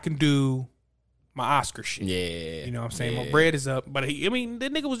this. I can do my Oscar shit. Yeah. You know what I'm saying? Yeah. My bread is up. But the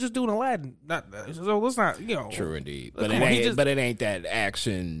nigga was just doing Aladdin. So let's not, True indeed. Come But on, it ain't that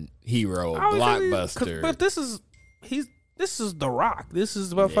action hero I was blockbuster. But this is The Rock. This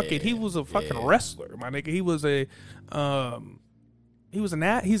is motherfucking. He was a fucking wrestler, my nigga. He was he's an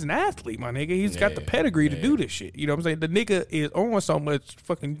athlete, my nigga. He's got the pedigree to do this shit. You know what I'm saying? The nigga is on so much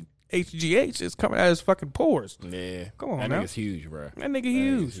fucking HGH. It's coming out of his fucking pores. Yeah. Come on, that now. nigga's huge, bro. That nigga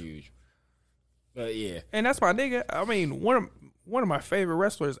huge. Huge. But yeah. And that's my nigga. I mean, one of my favorite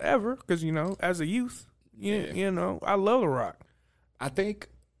wrestlers ever. Because as a youth, you know, I love The Rock. I think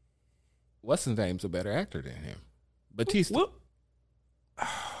what's his name's a better actor than him. Batista.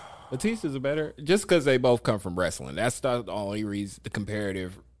 Batista's a better, just because they both come from wrestling. That's the only reason, the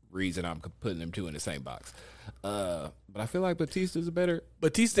comparative reason I'm putting them two in the same box. But I feel like Batista's a better.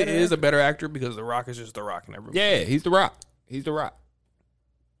 Batista is a better actor because The Rock is just The Rock and everything. Yeah, he's The Rock. He's The Rock.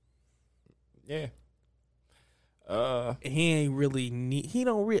 Yeah. He ain't really need. He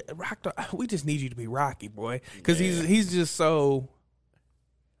don't really Rock. We just need you to be Rocky, boy, because he's just so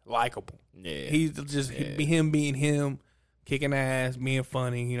likable. Yeah, he's just him being him, kicking ass, being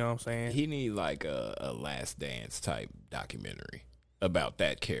funny. You know what I'm saying? He need like a Last Dance type documentary about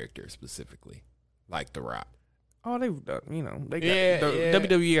that character specifically, like The Rock. Oh, they've done. You know, they got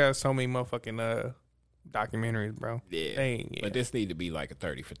WWE got so many motherfucking documentaries, bro. Yeah, but this need to be like a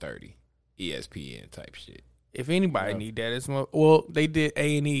 30 for 30 ESPN type shit. If anybody need that, it's they did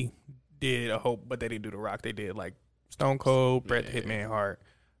A&E did a whole, but they didn't do The Rock. They did like Stone Cold, Bret the Hitman Hart,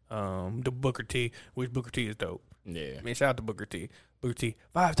 the Booker T, which Booker T is dope. Yeah, Man, shout out to Booker T. Booker T,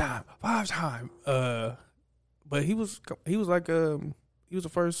 five time. But he was like he was the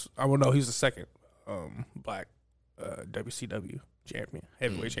first. I don't know. He was the second black WCW champion,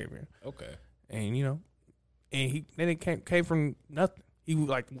 heavyweight champion. Okay, and and he came from nothing. He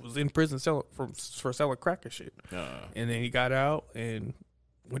was in prison for selling crack and shit, and then he got out and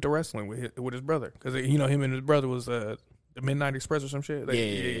went to wrestling with his brother because him and his brother was the Midnight Express or some shit.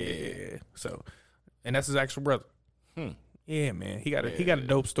 Yeah. So, and that's his actual brother. Yeah, man, he got a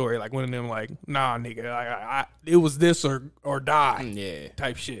dope story. Like one of them, like, nah, nigga, it was this or die,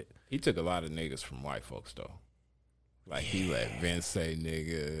 type shit. He took a lot of niggas from white folks though. Like he let Vince say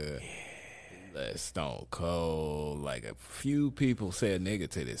nigga. Let Stone Cold, like a few people said nigga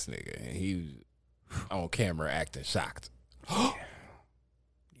to this nigga, and he was on camera acting shocked. Dog.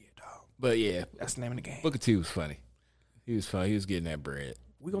 But yeah, that's the name of the game. Booker T was funny. He was funny. He was getting that bread.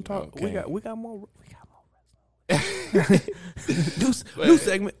 We gonna talk. Okay. We got more. New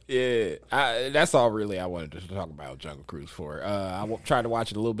segment. Yeah, that's all really I wanted to talk about Jungle Cruise for. I tried to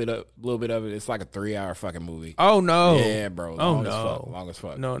watch it a little bit of it. It's like a 3-hour fucking movie. Oh no. Yeah, bro. Long as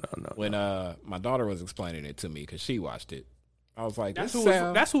fuck. No. When my daughter was explaining it to me because she watched it, I was like, that's who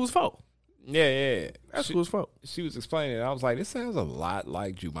it's for. Yeah. That's who it's for. She was explaining it. I was like, this sounds a lot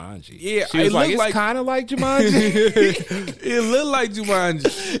like Jumanji. Yeah, she was like, it's kind of like Jumanji. It looked like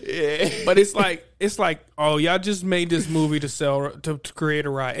Jumanji. Yeah, but it's like, oh, y'all just made this movie to create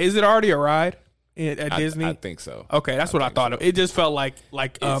a ride. Is it already a ride at Disney? I think so. Okay, that's what I thought of. It just felt like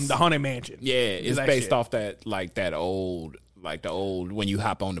the Haunted Mansion. Yeah, it's based off that old when you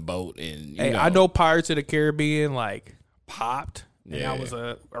hop on the boat and I know Pirates of the Caribbean popped. And that was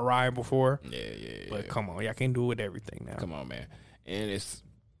a ride before. Yeah. But come on, y'all can't do it with everything now. Come on, man. And it's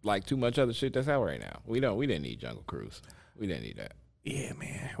like too much other shit that's out right now. We didn't need Jungle Cruise. We didn't need that. Yeah,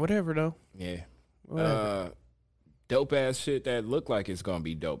 man. Whatever though. Yeah. Dope ass shit that looked like it's gonna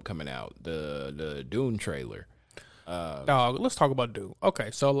be dope coming out. The Dune trailer. Dog, let's talk about Dune.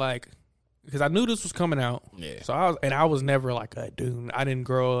 Okay, so because I knew this was coming out. Yeah. So I was never like a Dune. I didn't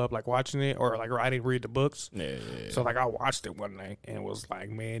grow up watching it or I didn't read the books. Yeah. So I watched it one night and was like,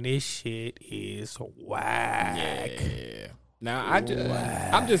 man, this shit is whack. Yeah. Now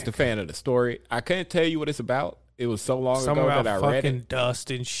I'm just a fan of the story. I can't tell you what it's about. It was so long ago that I read it. Fucking dust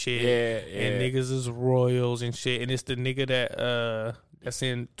and shit. Yeah. And niggas is royals and shit. And it's the nigga that's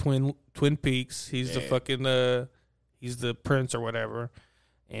in Twin Peaks. He's the fucking he's the prince or whatever.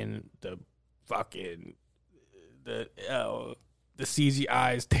 And the fucking the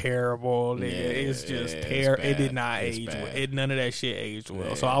CGI is terrible, nigga. It's just terrible. It did not age well. None of that shit aged well.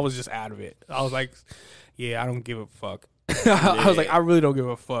 Yeah. So I was just out of it. I was like, yeah, I don't give a fuck. I was like, I really don't give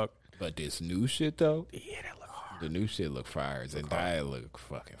a fuck. But this new shit though, yeah, that look hard. The new shit look fire. Zendaya look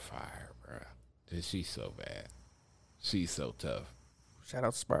fucking fire, bro. She's so bad. She's so tough. Shout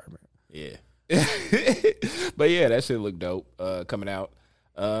out to Spider-Man. Yeah. But yeah, that shit look dope. Coming out.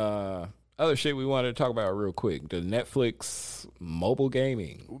 Other shit we wanted to talk about real quick. The Netflix mobile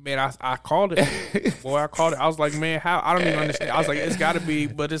gaming. Man, I called it. Boy, I called it. I was like, man, how? I don't even understand. I was like, it's got to be,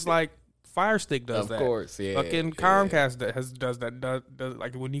 but it's like Fire Stick does that. Of course, yeah. Fucking Comcast does that. Does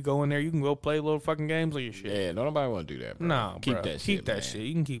like when you go in there, you can go play little fucking games on your shit. Yeah, no nobody want to do that, bro. Nah, keep bro. that shit. Keep that man. shit.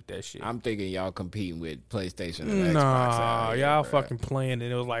 You can keep that shit. I'm thinking y'all competing with PlayStation and Xbox. Nah, out here, y'all bro. fucking playing, and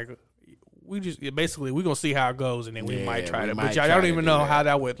it was like basically we gonna see how it goes, and then we might try we it. might But y'all try don't to even do know that. how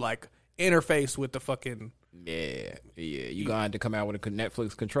that would like interface with the fucking Yeah. You gonna have to come out with a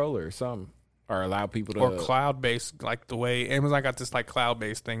Netflix controller or something, or allow people to or cloud based, like the way Amazon got this like cloud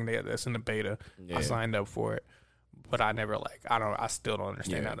based thing that's in the beta. Yeah. I signed up for it, but I never I still don't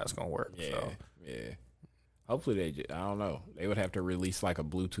understand how that's gonna work. Yeah, So yeah. Hopefully I don't know. They would have to release like a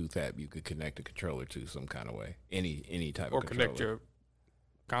Bluetooth app you could connect the controller to some kind of way. Any type or of controller. connect your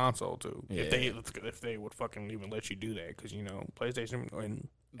console to Yeah. if they would fucking even let you do that, because PlayStation and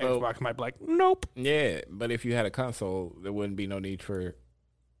Well- Xbox might be like nope. Yeah, but if you had a console, there wouldn't be no need for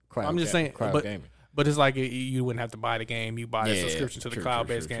cloud. I'm just saying, cloud gaming. But it's like you wouldn't have to buy the game. You buy a Yeah, subscription to the true, cloud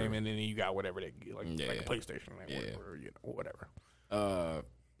based true, game, true. and then you got whatever they like Yeah. a PlayStation Network Yeah. or whatever.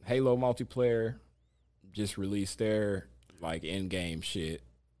 Halo multiplayer just released their like in game shit.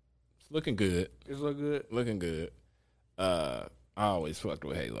 It's looking good. It's look good. Looking good. I always fucked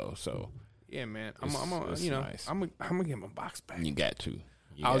with Halo, so Yeah, man. It's nice. I'm gonna get my box back. you got to.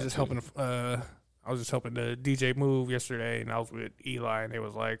 I was just helping the DJ move yesterday, and I was with Eli, and it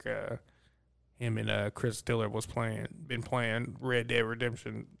was like him and Chris Stiller been playing Red Dead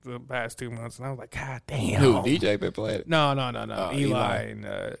Redemption the past 2 months, and I was like, God damn. Who DJ been playing? No. Oh, Eli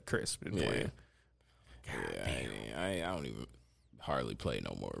and Chris been playing. Yeah, I don't even hardly play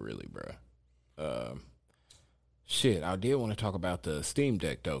no more, really, bro. Shit, I did want to talk about the Steam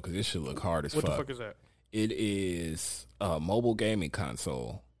Deck though, because this should look hard as What fuck. the fuck is that? It is a mobile gaming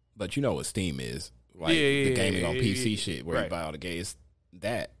console, but you know what Steam is, like Yeah, the gaming on PC yeah. shit, where you Right. buy all the games.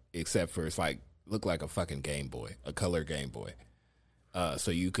 That, except for it's like look like a fucking Game Boy, a color Game Boy.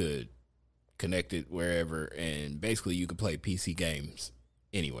 So you could connect it wherever, and basically you could play PC games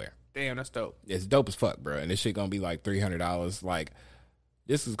anywhere. Damn, that's dope. It's dope as fuck, bro. And this shit gonna be like $300. Like,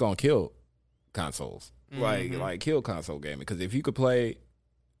 this is gonna kill consoles. Like kill console gaming. Because if you could play,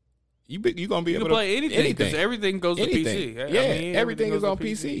 you gonna be You able can play anything because everything goes to Anything. PC. Yeah, everything is goes on to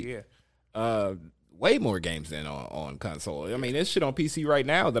PC. Yeah. Way more games than on console. I mean, there's shit on PC right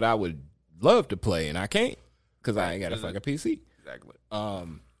now that I would love to play and I can't because I ain't got a fucking PC. Exactly.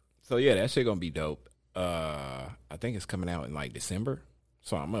 So yeah, that shit gonna be dope. I think it's coming out in like December.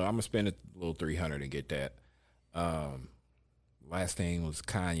 So I'm gonna spend a little $300 and get that. Last thing was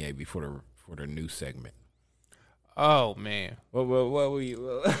Kanye before the new segment. Oh man.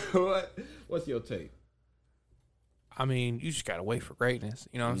 What's your take? I mean, you just gotta wait for greatness.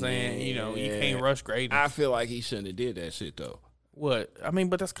 You know what I'm saying? You know, you Yeah. can't rush greatness. I feel like he shouldn't have did that shit though. What? I mean,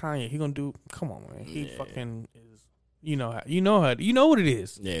 but that's Kanye. He gonna do. Come on, man. He fucking is. You know what it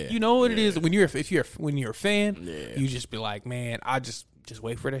is. Yeah. You know what it is when you're a fan. Yeah. You just be like, man, I just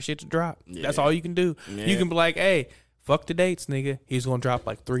wait for that shit to drop. Yeah. That's all you can do. Yeah. You can be like, hey, fuck the dates, nigga. He's gonna drop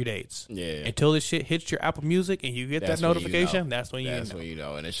like 3 dates. Yeah. Until this shit hits your Apple Music and you get That's that when you notification. know. That's when you That's know. when you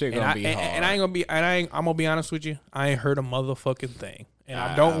know. And the shit And gonna I, be and, hard. and I ain't gonna be. And I'm gonna be honest with you. I ain't heard a motherfucking thing, and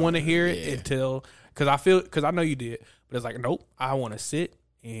I don't want to hear it yeah. until because I know you did, but it's like nope. I want to sit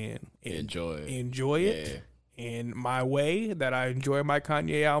and Enjoy it. enjoy it in my way that I enjoy my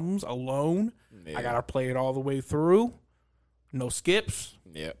Kanye albums alone. Yeah. I gotta play it all the way through, no skips,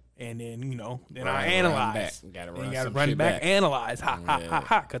 Yep. and then then Run- I run analyze. back. Gotta Then run you gotta some run shit back, back. analyze. Ha ha Yeah. ha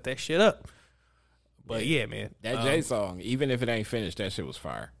ha. Cut that shit up. But yeah, man, That J song, even if it ain't finished, that shit was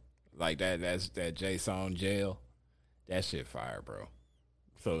fire. Like that's that J song, Jail. That shit fire, bro.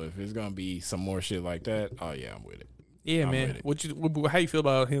 So if it's gonna be some more shit like that, oh yeah, I'm with it. yeah, I'm man. with it. How you feel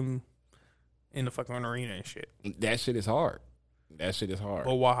about him in the fucking arena and shit? That shit is hard. That shit is hard.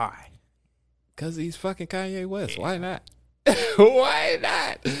 But why? Cause he's fucking Kanye West. Why not? Why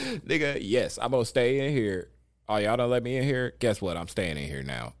not? Nigga, yes, I'm gonna stay in here. Oh, y'all don't let me in here? Guess what? I'm staying in here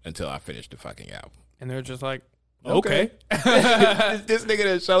now until I finish the fucking album. And they're just like, okay. this nigga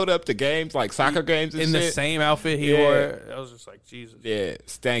that showed up to games, like soccer games and In shit. the same outfit he Yeah. wore. I was just like, Jesus. Yeah,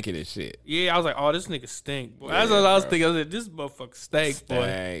 stanky as shit. Yeah, I was like, oh, this nigga stink. Boy. Yeah, That's what I was bro. thinking. I was like, this motherfucker stank, boy.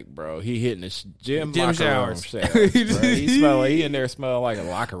 Stank, bro. He hitting the gym Gym locker showers. room showers, bro. He in there smelling like a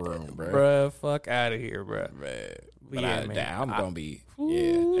locker room, bro. Bruh, fuck out of here, bruh. Man. But Yeah, man. the album gonna be,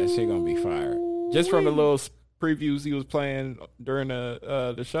 that shit gonna be fire. Just from the little previews he was playing during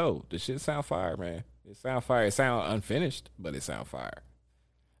the show, the shit sound fire, man. It sound fire. It sound unfinished, but it sound fire.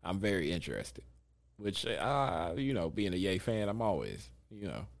 I'm very interested. Which, being a Ye fan, I'm always,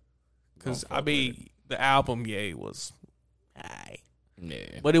 Because, gonna fuck the album, Ye, was aight. with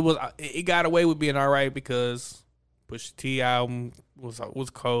it. Yeah. But it got away with being all right because Pusha T album was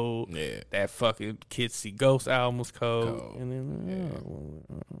cold. Yeah. That fucking Kids See Ghost album was cold. Cold. And then we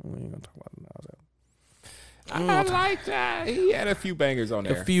ain't gonna talk about Nas album. I like that. He had a few bangers on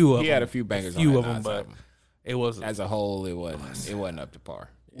there. He had a few bangers on of that them, Nas but album. it was As a whole, it wasn't up to par.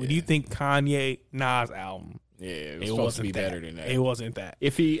 When you think Kanye Nas album, it was supposed to be better than that. It wasn't that.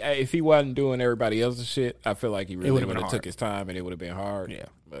 If he wasn't doing everybody else's shit, I feel like he really would've would been have hard. took his time and it would have been hard. Yeah.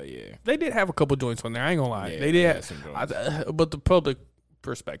 But yeah. They did have a couple joints on there. I ain't gonna lie. Yeah, they they did had some have, joints. but the public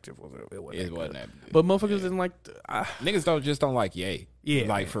perspective wasn't. It Wasn't that good. But motherfuckers didn't like. Niggas don't like Ye. Yeah,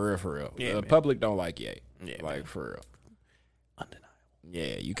 Like man. for real. Yeah, The man. public don't like Ye. Yeah, like man. for real. Undeniable.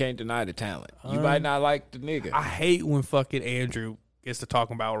 Yeah, you can't deny the talent. You might not like the nigga. I hate when fucking Andrew gets to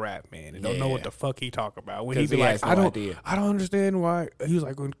talking about rap, man, and don't know what Yeah. the fuck he talk about. When he 'Cause be he like, has no I don't idea. understand why. He was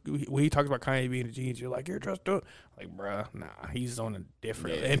like, when he talks about Kanye being a genius, you're like, you're just doing, like, bruh, nah, he's on a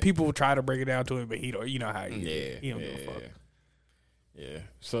different. Yeah. And people will try to break it down to him, but he don't. You know how he Yeah, he don't give a fuck. Yeah.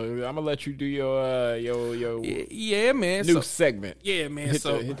 So I'm gonna let you do your Yeah, man. new So, segment. yeah, man. Hit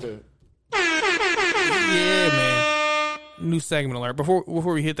So the yeah, man. New segment alert. Before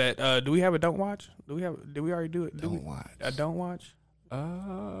we hit that, do we have a don't watch? Did we already do it? Don't watch. A don't watch?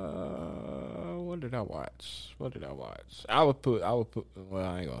 What did I watch? I would put. Well,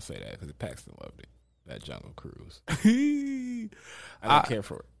 I ain't gonna say that because Paxton loved it. That Jungle Cruise. I don't care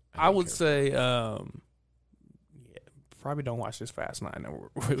for it. I would say, probably don't watch this Fast 9.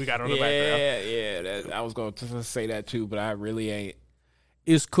 We got it on the background. Yeah. I was going to say that too, but I really ain't.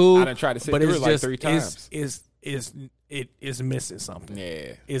 It's cool. I done tried to sit but through it's it like just, 3 times. It is missing something.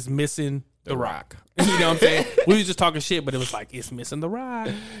 Yeah. It's missing the rock. Rock. You know what I'm saying? We was just talking shit, but it was like, it's missing the rock.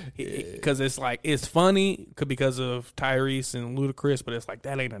 Because it's like, it's funny because of Tyrese and Ludacris, but it's like,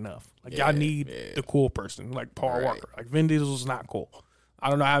 that ain't enough. Like, y'all need the cool person, like Paul Right. Walker. Like, Vin Diesel's not cool. I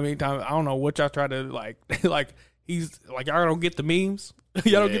don't know how many times, I don't know what y'all try to, like, like, he's, like, y'all don't get the memes.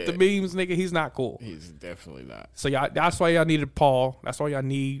 Y'all don't get the memes, nigga. He's not cool. He's definitely not. So y'all, that's why y'all needed Paul. That's why y'all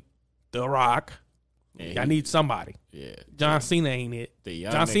need The Rock. Y'all need somebody. Yeah. John Cena ain't it. The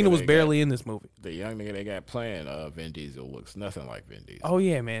young John nigga Cena was they barely in this movie. The young nigga they got playing Vin Diesel looks nothing like Vin Diesel. Oh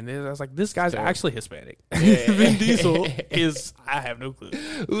yeah, man. I was like, this guy's actually Hispanic. Yeah. Vin Diesel is. I have no clue.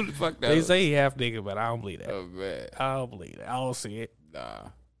 Who the fuck knows? They say he half nigga, but I don't believe that. Oh man. I don't believe that. I don't see it. Nah.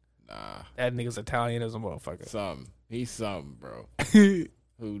 That nigga's Italian as a motherfucker. Something. He's something, bro. Who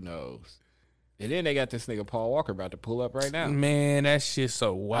knows? And then they got this nigga Paul Walker about to pull up right now. Man, that shit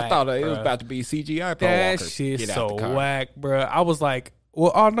so whack. I thought it was bruh. about to be CGI Paul That Walker. shit Get out so the car. whack, bro. I was like,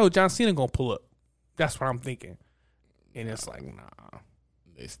 well, oh no, John Cena gonna pull up. That's what I'm thinking. And it's like, nah.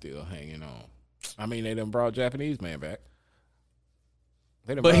 They still hanging on. I mean, they done brought Japanese man back.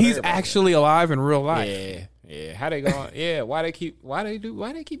 They done But brought he's everybody actually alive in real life. back. Yeah. How they going? Yeah. Why they keep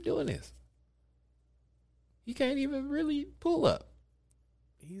doing this? He can't even really pull up.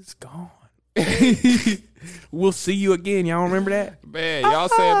 He's gone. We'll see you again. Y'all remember that? Man, y'all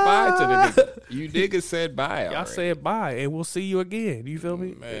said bye to the nigga. You niggas said bye. Y'all already. said bye, and we'll see you again. You feel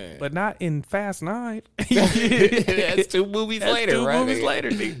me? Man. But not in Fast 9. That's 2 movies That's later, 2 right? movies nigga? later,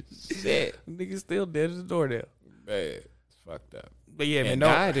 nigga. Shit. Nigga still dead as a doornail. Man, it's fucked up. But yeah, man, And no,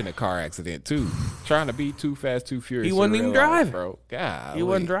 died in a car accident too. Trying to be too fast, too furious. He wasn't in even real life, driving. bro. God, he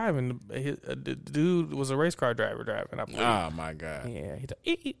wasn't driving. The dude was a race car driver driving. I believe. Oh my god, Yeah, he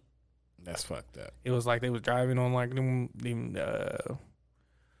thought, that's fucked up. it was like they was driving on like them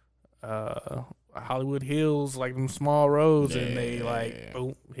Hollywood Hills, like them small roads, and they Yeah. like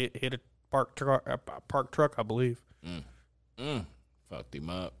boom hit a parked truck, I believe, Fucked him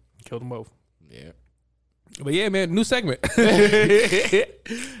up. killed them both. Yeah. But yeah, man, new segment.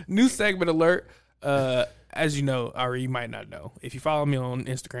 New segment alert. As you know, or you might not know, if you follow me on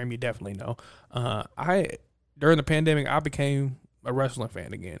Instagram, you definitely know. During the pandemic, I became a wrestling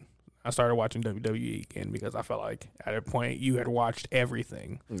fan again. I started watching WWE again because I felt like at a point you had watched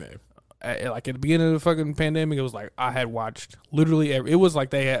everything. Yeah. Like at the beginning of the fucking pandemic, it was like I had watched literally every. It was like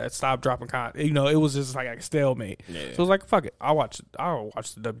they had stopped dropping content. You know, it was just like a stalemate. Yeah. So it was like, fuck it, I'll watch the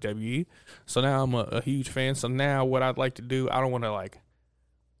WWE. So now I'm a huge fan. So now what I'd like to do, I don't want to like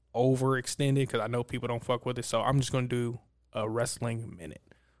overextend it because I know people don't fuck with it. So I'm just gonna do a wrestling minute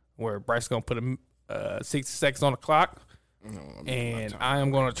where Bryce gonna put 60 seconds on the clock, and I am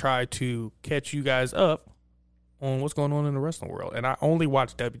gonna try to catch you guys up on what's going on in the wrestling world. And I only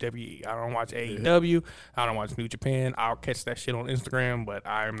watch WWE. I don't watch AEW. I don't watch New Japan. I'll catch that shit on Instagram, but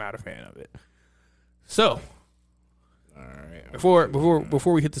I am not a fan of it. So, All right.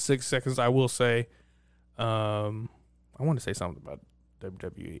 before we hit the 6 seconds, I will say, I want to say something about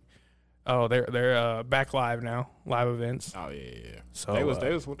WWE. Oh, they're back live now, live events. Oh yeah. So they was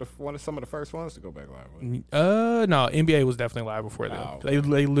one of some of the first ones to go back live. No, NBA was definitely live before them. Oh, They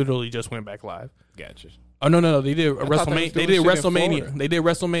literally just went back live. Gotcha. Oh no, they did thought they WrestleMania. was They doing did shit in WrestleMania. Florida. They did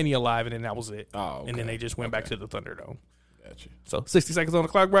WrestleMania live, and then that was it. Oh, okay. And then they just went back to the Thunderdome. Gotcha. So 60 seconds on the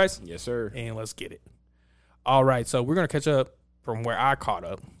clock, Bryce, Yes, sir. and let's get it. All right, so we're gonna catch up from where I caught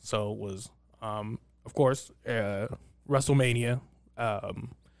up. So it was, of course, WrestleMania.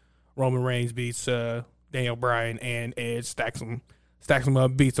 Roman Reigns beats Daniel Bryan, and Edge stacks him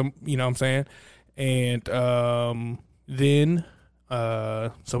up, beats him. You know what I'm saying? And then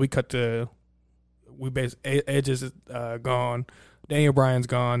so we cut to Edge is gone. Daniel Bryan's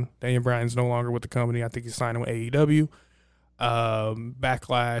gone. Daniel Bryan's no longer with the company. I think he's signing with AEW.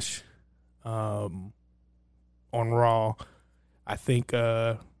 Backlash on Raw. I think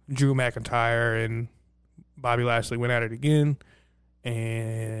Drew McIntyre and Bobby Lashley went at it again.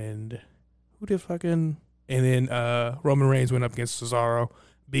 And who did fucking... And then Roman Reigns went up against Cesaro.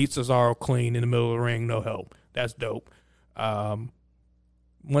 Beat Cesaro clean in the middle of the ring. No help. That's dope.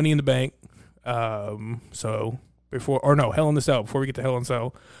 Money in the Bank. So Hell in the Cell. Before we get to Hell in the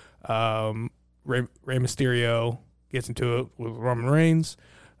Cell, Rey Mysterio gets into it with Roman Reigns.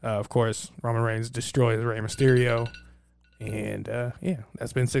 Of course, Roman Reigns destroys Rey Mysterio. And,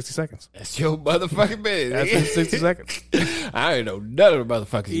 that's been 60 seconds. That's your motherfucking business. That's been 60 seconds. I ain't know none of the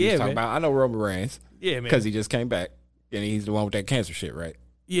motherfuckers you was talking man. about. I know Roman Reigns. Yeah, man. Because he just came back. And he's the one with that cancer shit, right?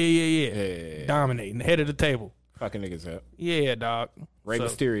 Yeah. Dominating. Head of the table. Fucking niggas up. Yeah, dog. Rey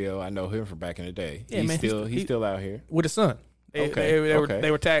Mysterio, I know him from back in the day. Yeah, He's still out here. With his son. They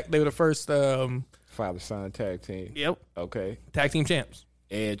were the first father-son tag team. Yep. Okay. Tag team champs.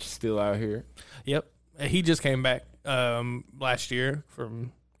 Edge still out here. Yep. He just came back last year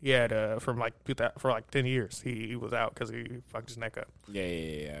from like 10 years. He was out because he fucked his neck up.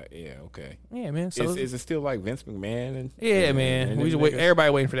 Yeah. Okay. Yeah, man. So is it still like Vince McMahon? Man. And We just wait.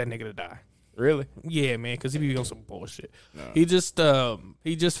 Everybody waiting for that nigga to die. Really? Yeah, man. Because he be on some bullshit. No. He just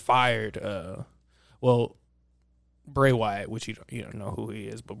fired. Bray Wyatt, which you don't know who he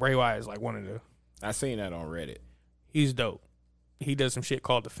is, but Bray Wyatt is like one of the. I seen that on Reddit. He's dope. He does some shit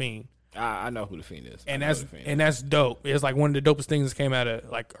called The Fiend. I know who The Fiend is. And that's dope. It's like one of the dopest things that came out of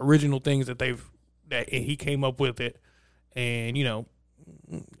like original things that he came up with it. And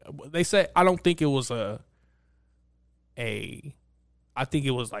they say, I don't think it was I think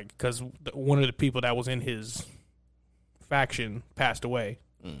it was like because one of the people that was in his faction passed away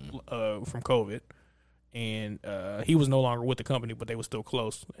from COVID, and he was no longer with the company, but they were still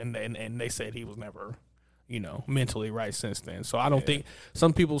close. And they said he was never, mentally right since then. So I don't think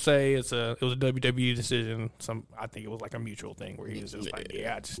some people say it was a WWE decision. I think it was like a mutual thing where he was just like,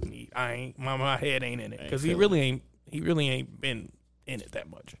 my head ain't in it because he really ain't been in it that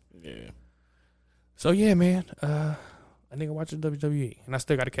much. Yeah. So yeah, man. I think I watched the WWE, and I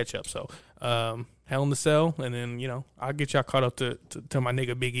still got to catch up. So, Hell in the Cell, and then I'll get y'all caught up to my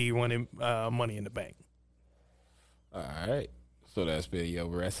nigga Big E winning Money in the Bank. All right, so that's been your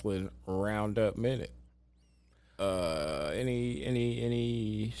wrestling roundup minute.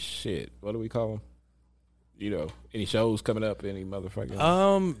 Any shit? What do we call them? Any shows coming up? Any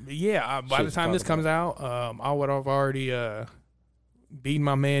motherfucking? Yeah. By the time this comes out, I would have already beating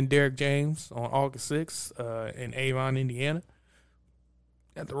my man Derek James on August 6th in Avon, Indiana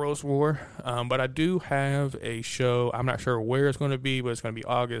at the Roast War. But I do have a show. I'm not sure where it's going to be, but it's going to be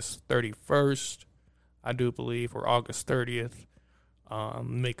August 31st, I do believe, or August 30th.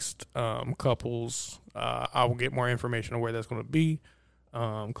 Mixed couples. I will get more information on where that's going to be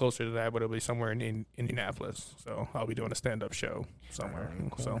closer to that, but it'll be somewhere in Indianapolis. So I'll be doing a stand-up show somewhere.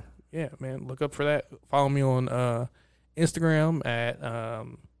 Cool. So, yeah, man, look up for that. Follow me on Instagram at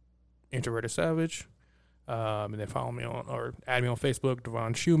Introverted Savage, and then follow me on or add me on Facebook,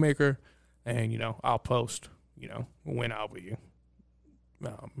 Devon Shoemaker, and I'll post when I'll be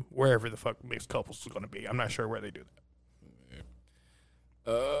wherever the fuck mixed couples is going to be. I'm not sure where they do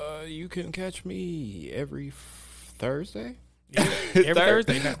that. You can catch me every Thursday. Yeah, every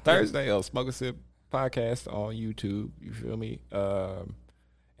Thursday. Thursday on Smoke and Sip podcast on YouTube. You feel me?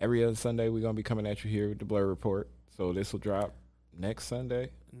 Every other Sunday we're gonna be coming at you here with the Blur Report. So this will drop next Sunday.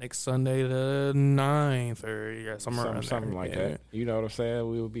 Next Sunday the 9th or something like that. You know what I'm saying?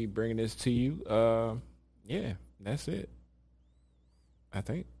 We will be bringing this to you. Yeah, that's it. I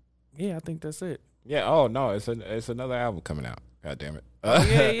think. Yeah, I think that's it. Yeah. Oh no, it's another album coming out. God damn it.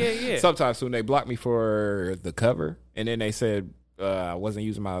 Yeah. Sometime soon they blocked me for the cover, and then they said I wasn't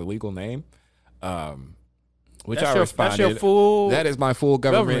using my legal name. Which that's I responded. That's your full. That is my full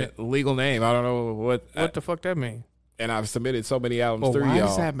government legal name. I don't know what the fuck that mean. And I've submitted so many albums Well, through why y'all.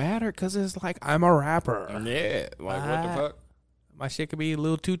 does that matter? Because it's like I'm a rapper. Yeah, like what the fuck? My shit could be a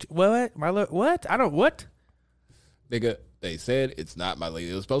little too. What? What? I don't. What? Nigga, they said it's not my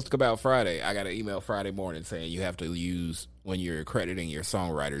legal. It was supposed to come out Friday. I got an email Friday morning saying you have to use, when you're crediting your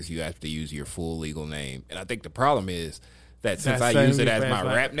songwriters, you have to use your full legal name. And I think the problem is that since I use it as my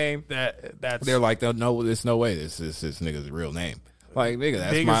rap name, that's they're like, no, there's no way this is this nigga's real name. Like, nigga,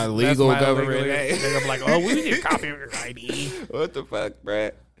 that's my legal government name. I'm like, oh, we need copyright ID. What the fuck,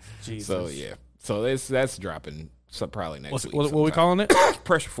 bruh? Jesus. So, yeah. So that's dropping probably next week. What we calling it?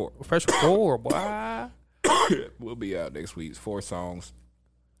 Pressure 4. Pressure 4, boy. We'll be out next week. 4 songs.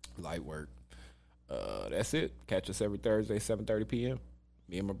 Light work. That's it. Catch us every Thursday, 7:30 p.m.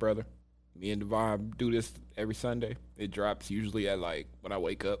 Me and my brother. Me and Devon do this every Sunday. It drops usually at like when I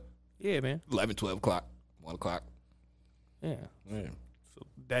wake up. Yeah, man. 11, 12 o'clock. 1 o'clock. Yeah. Yeah. So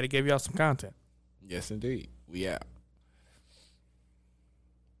Daddy gave y'all some content. Yes, indeed. We out.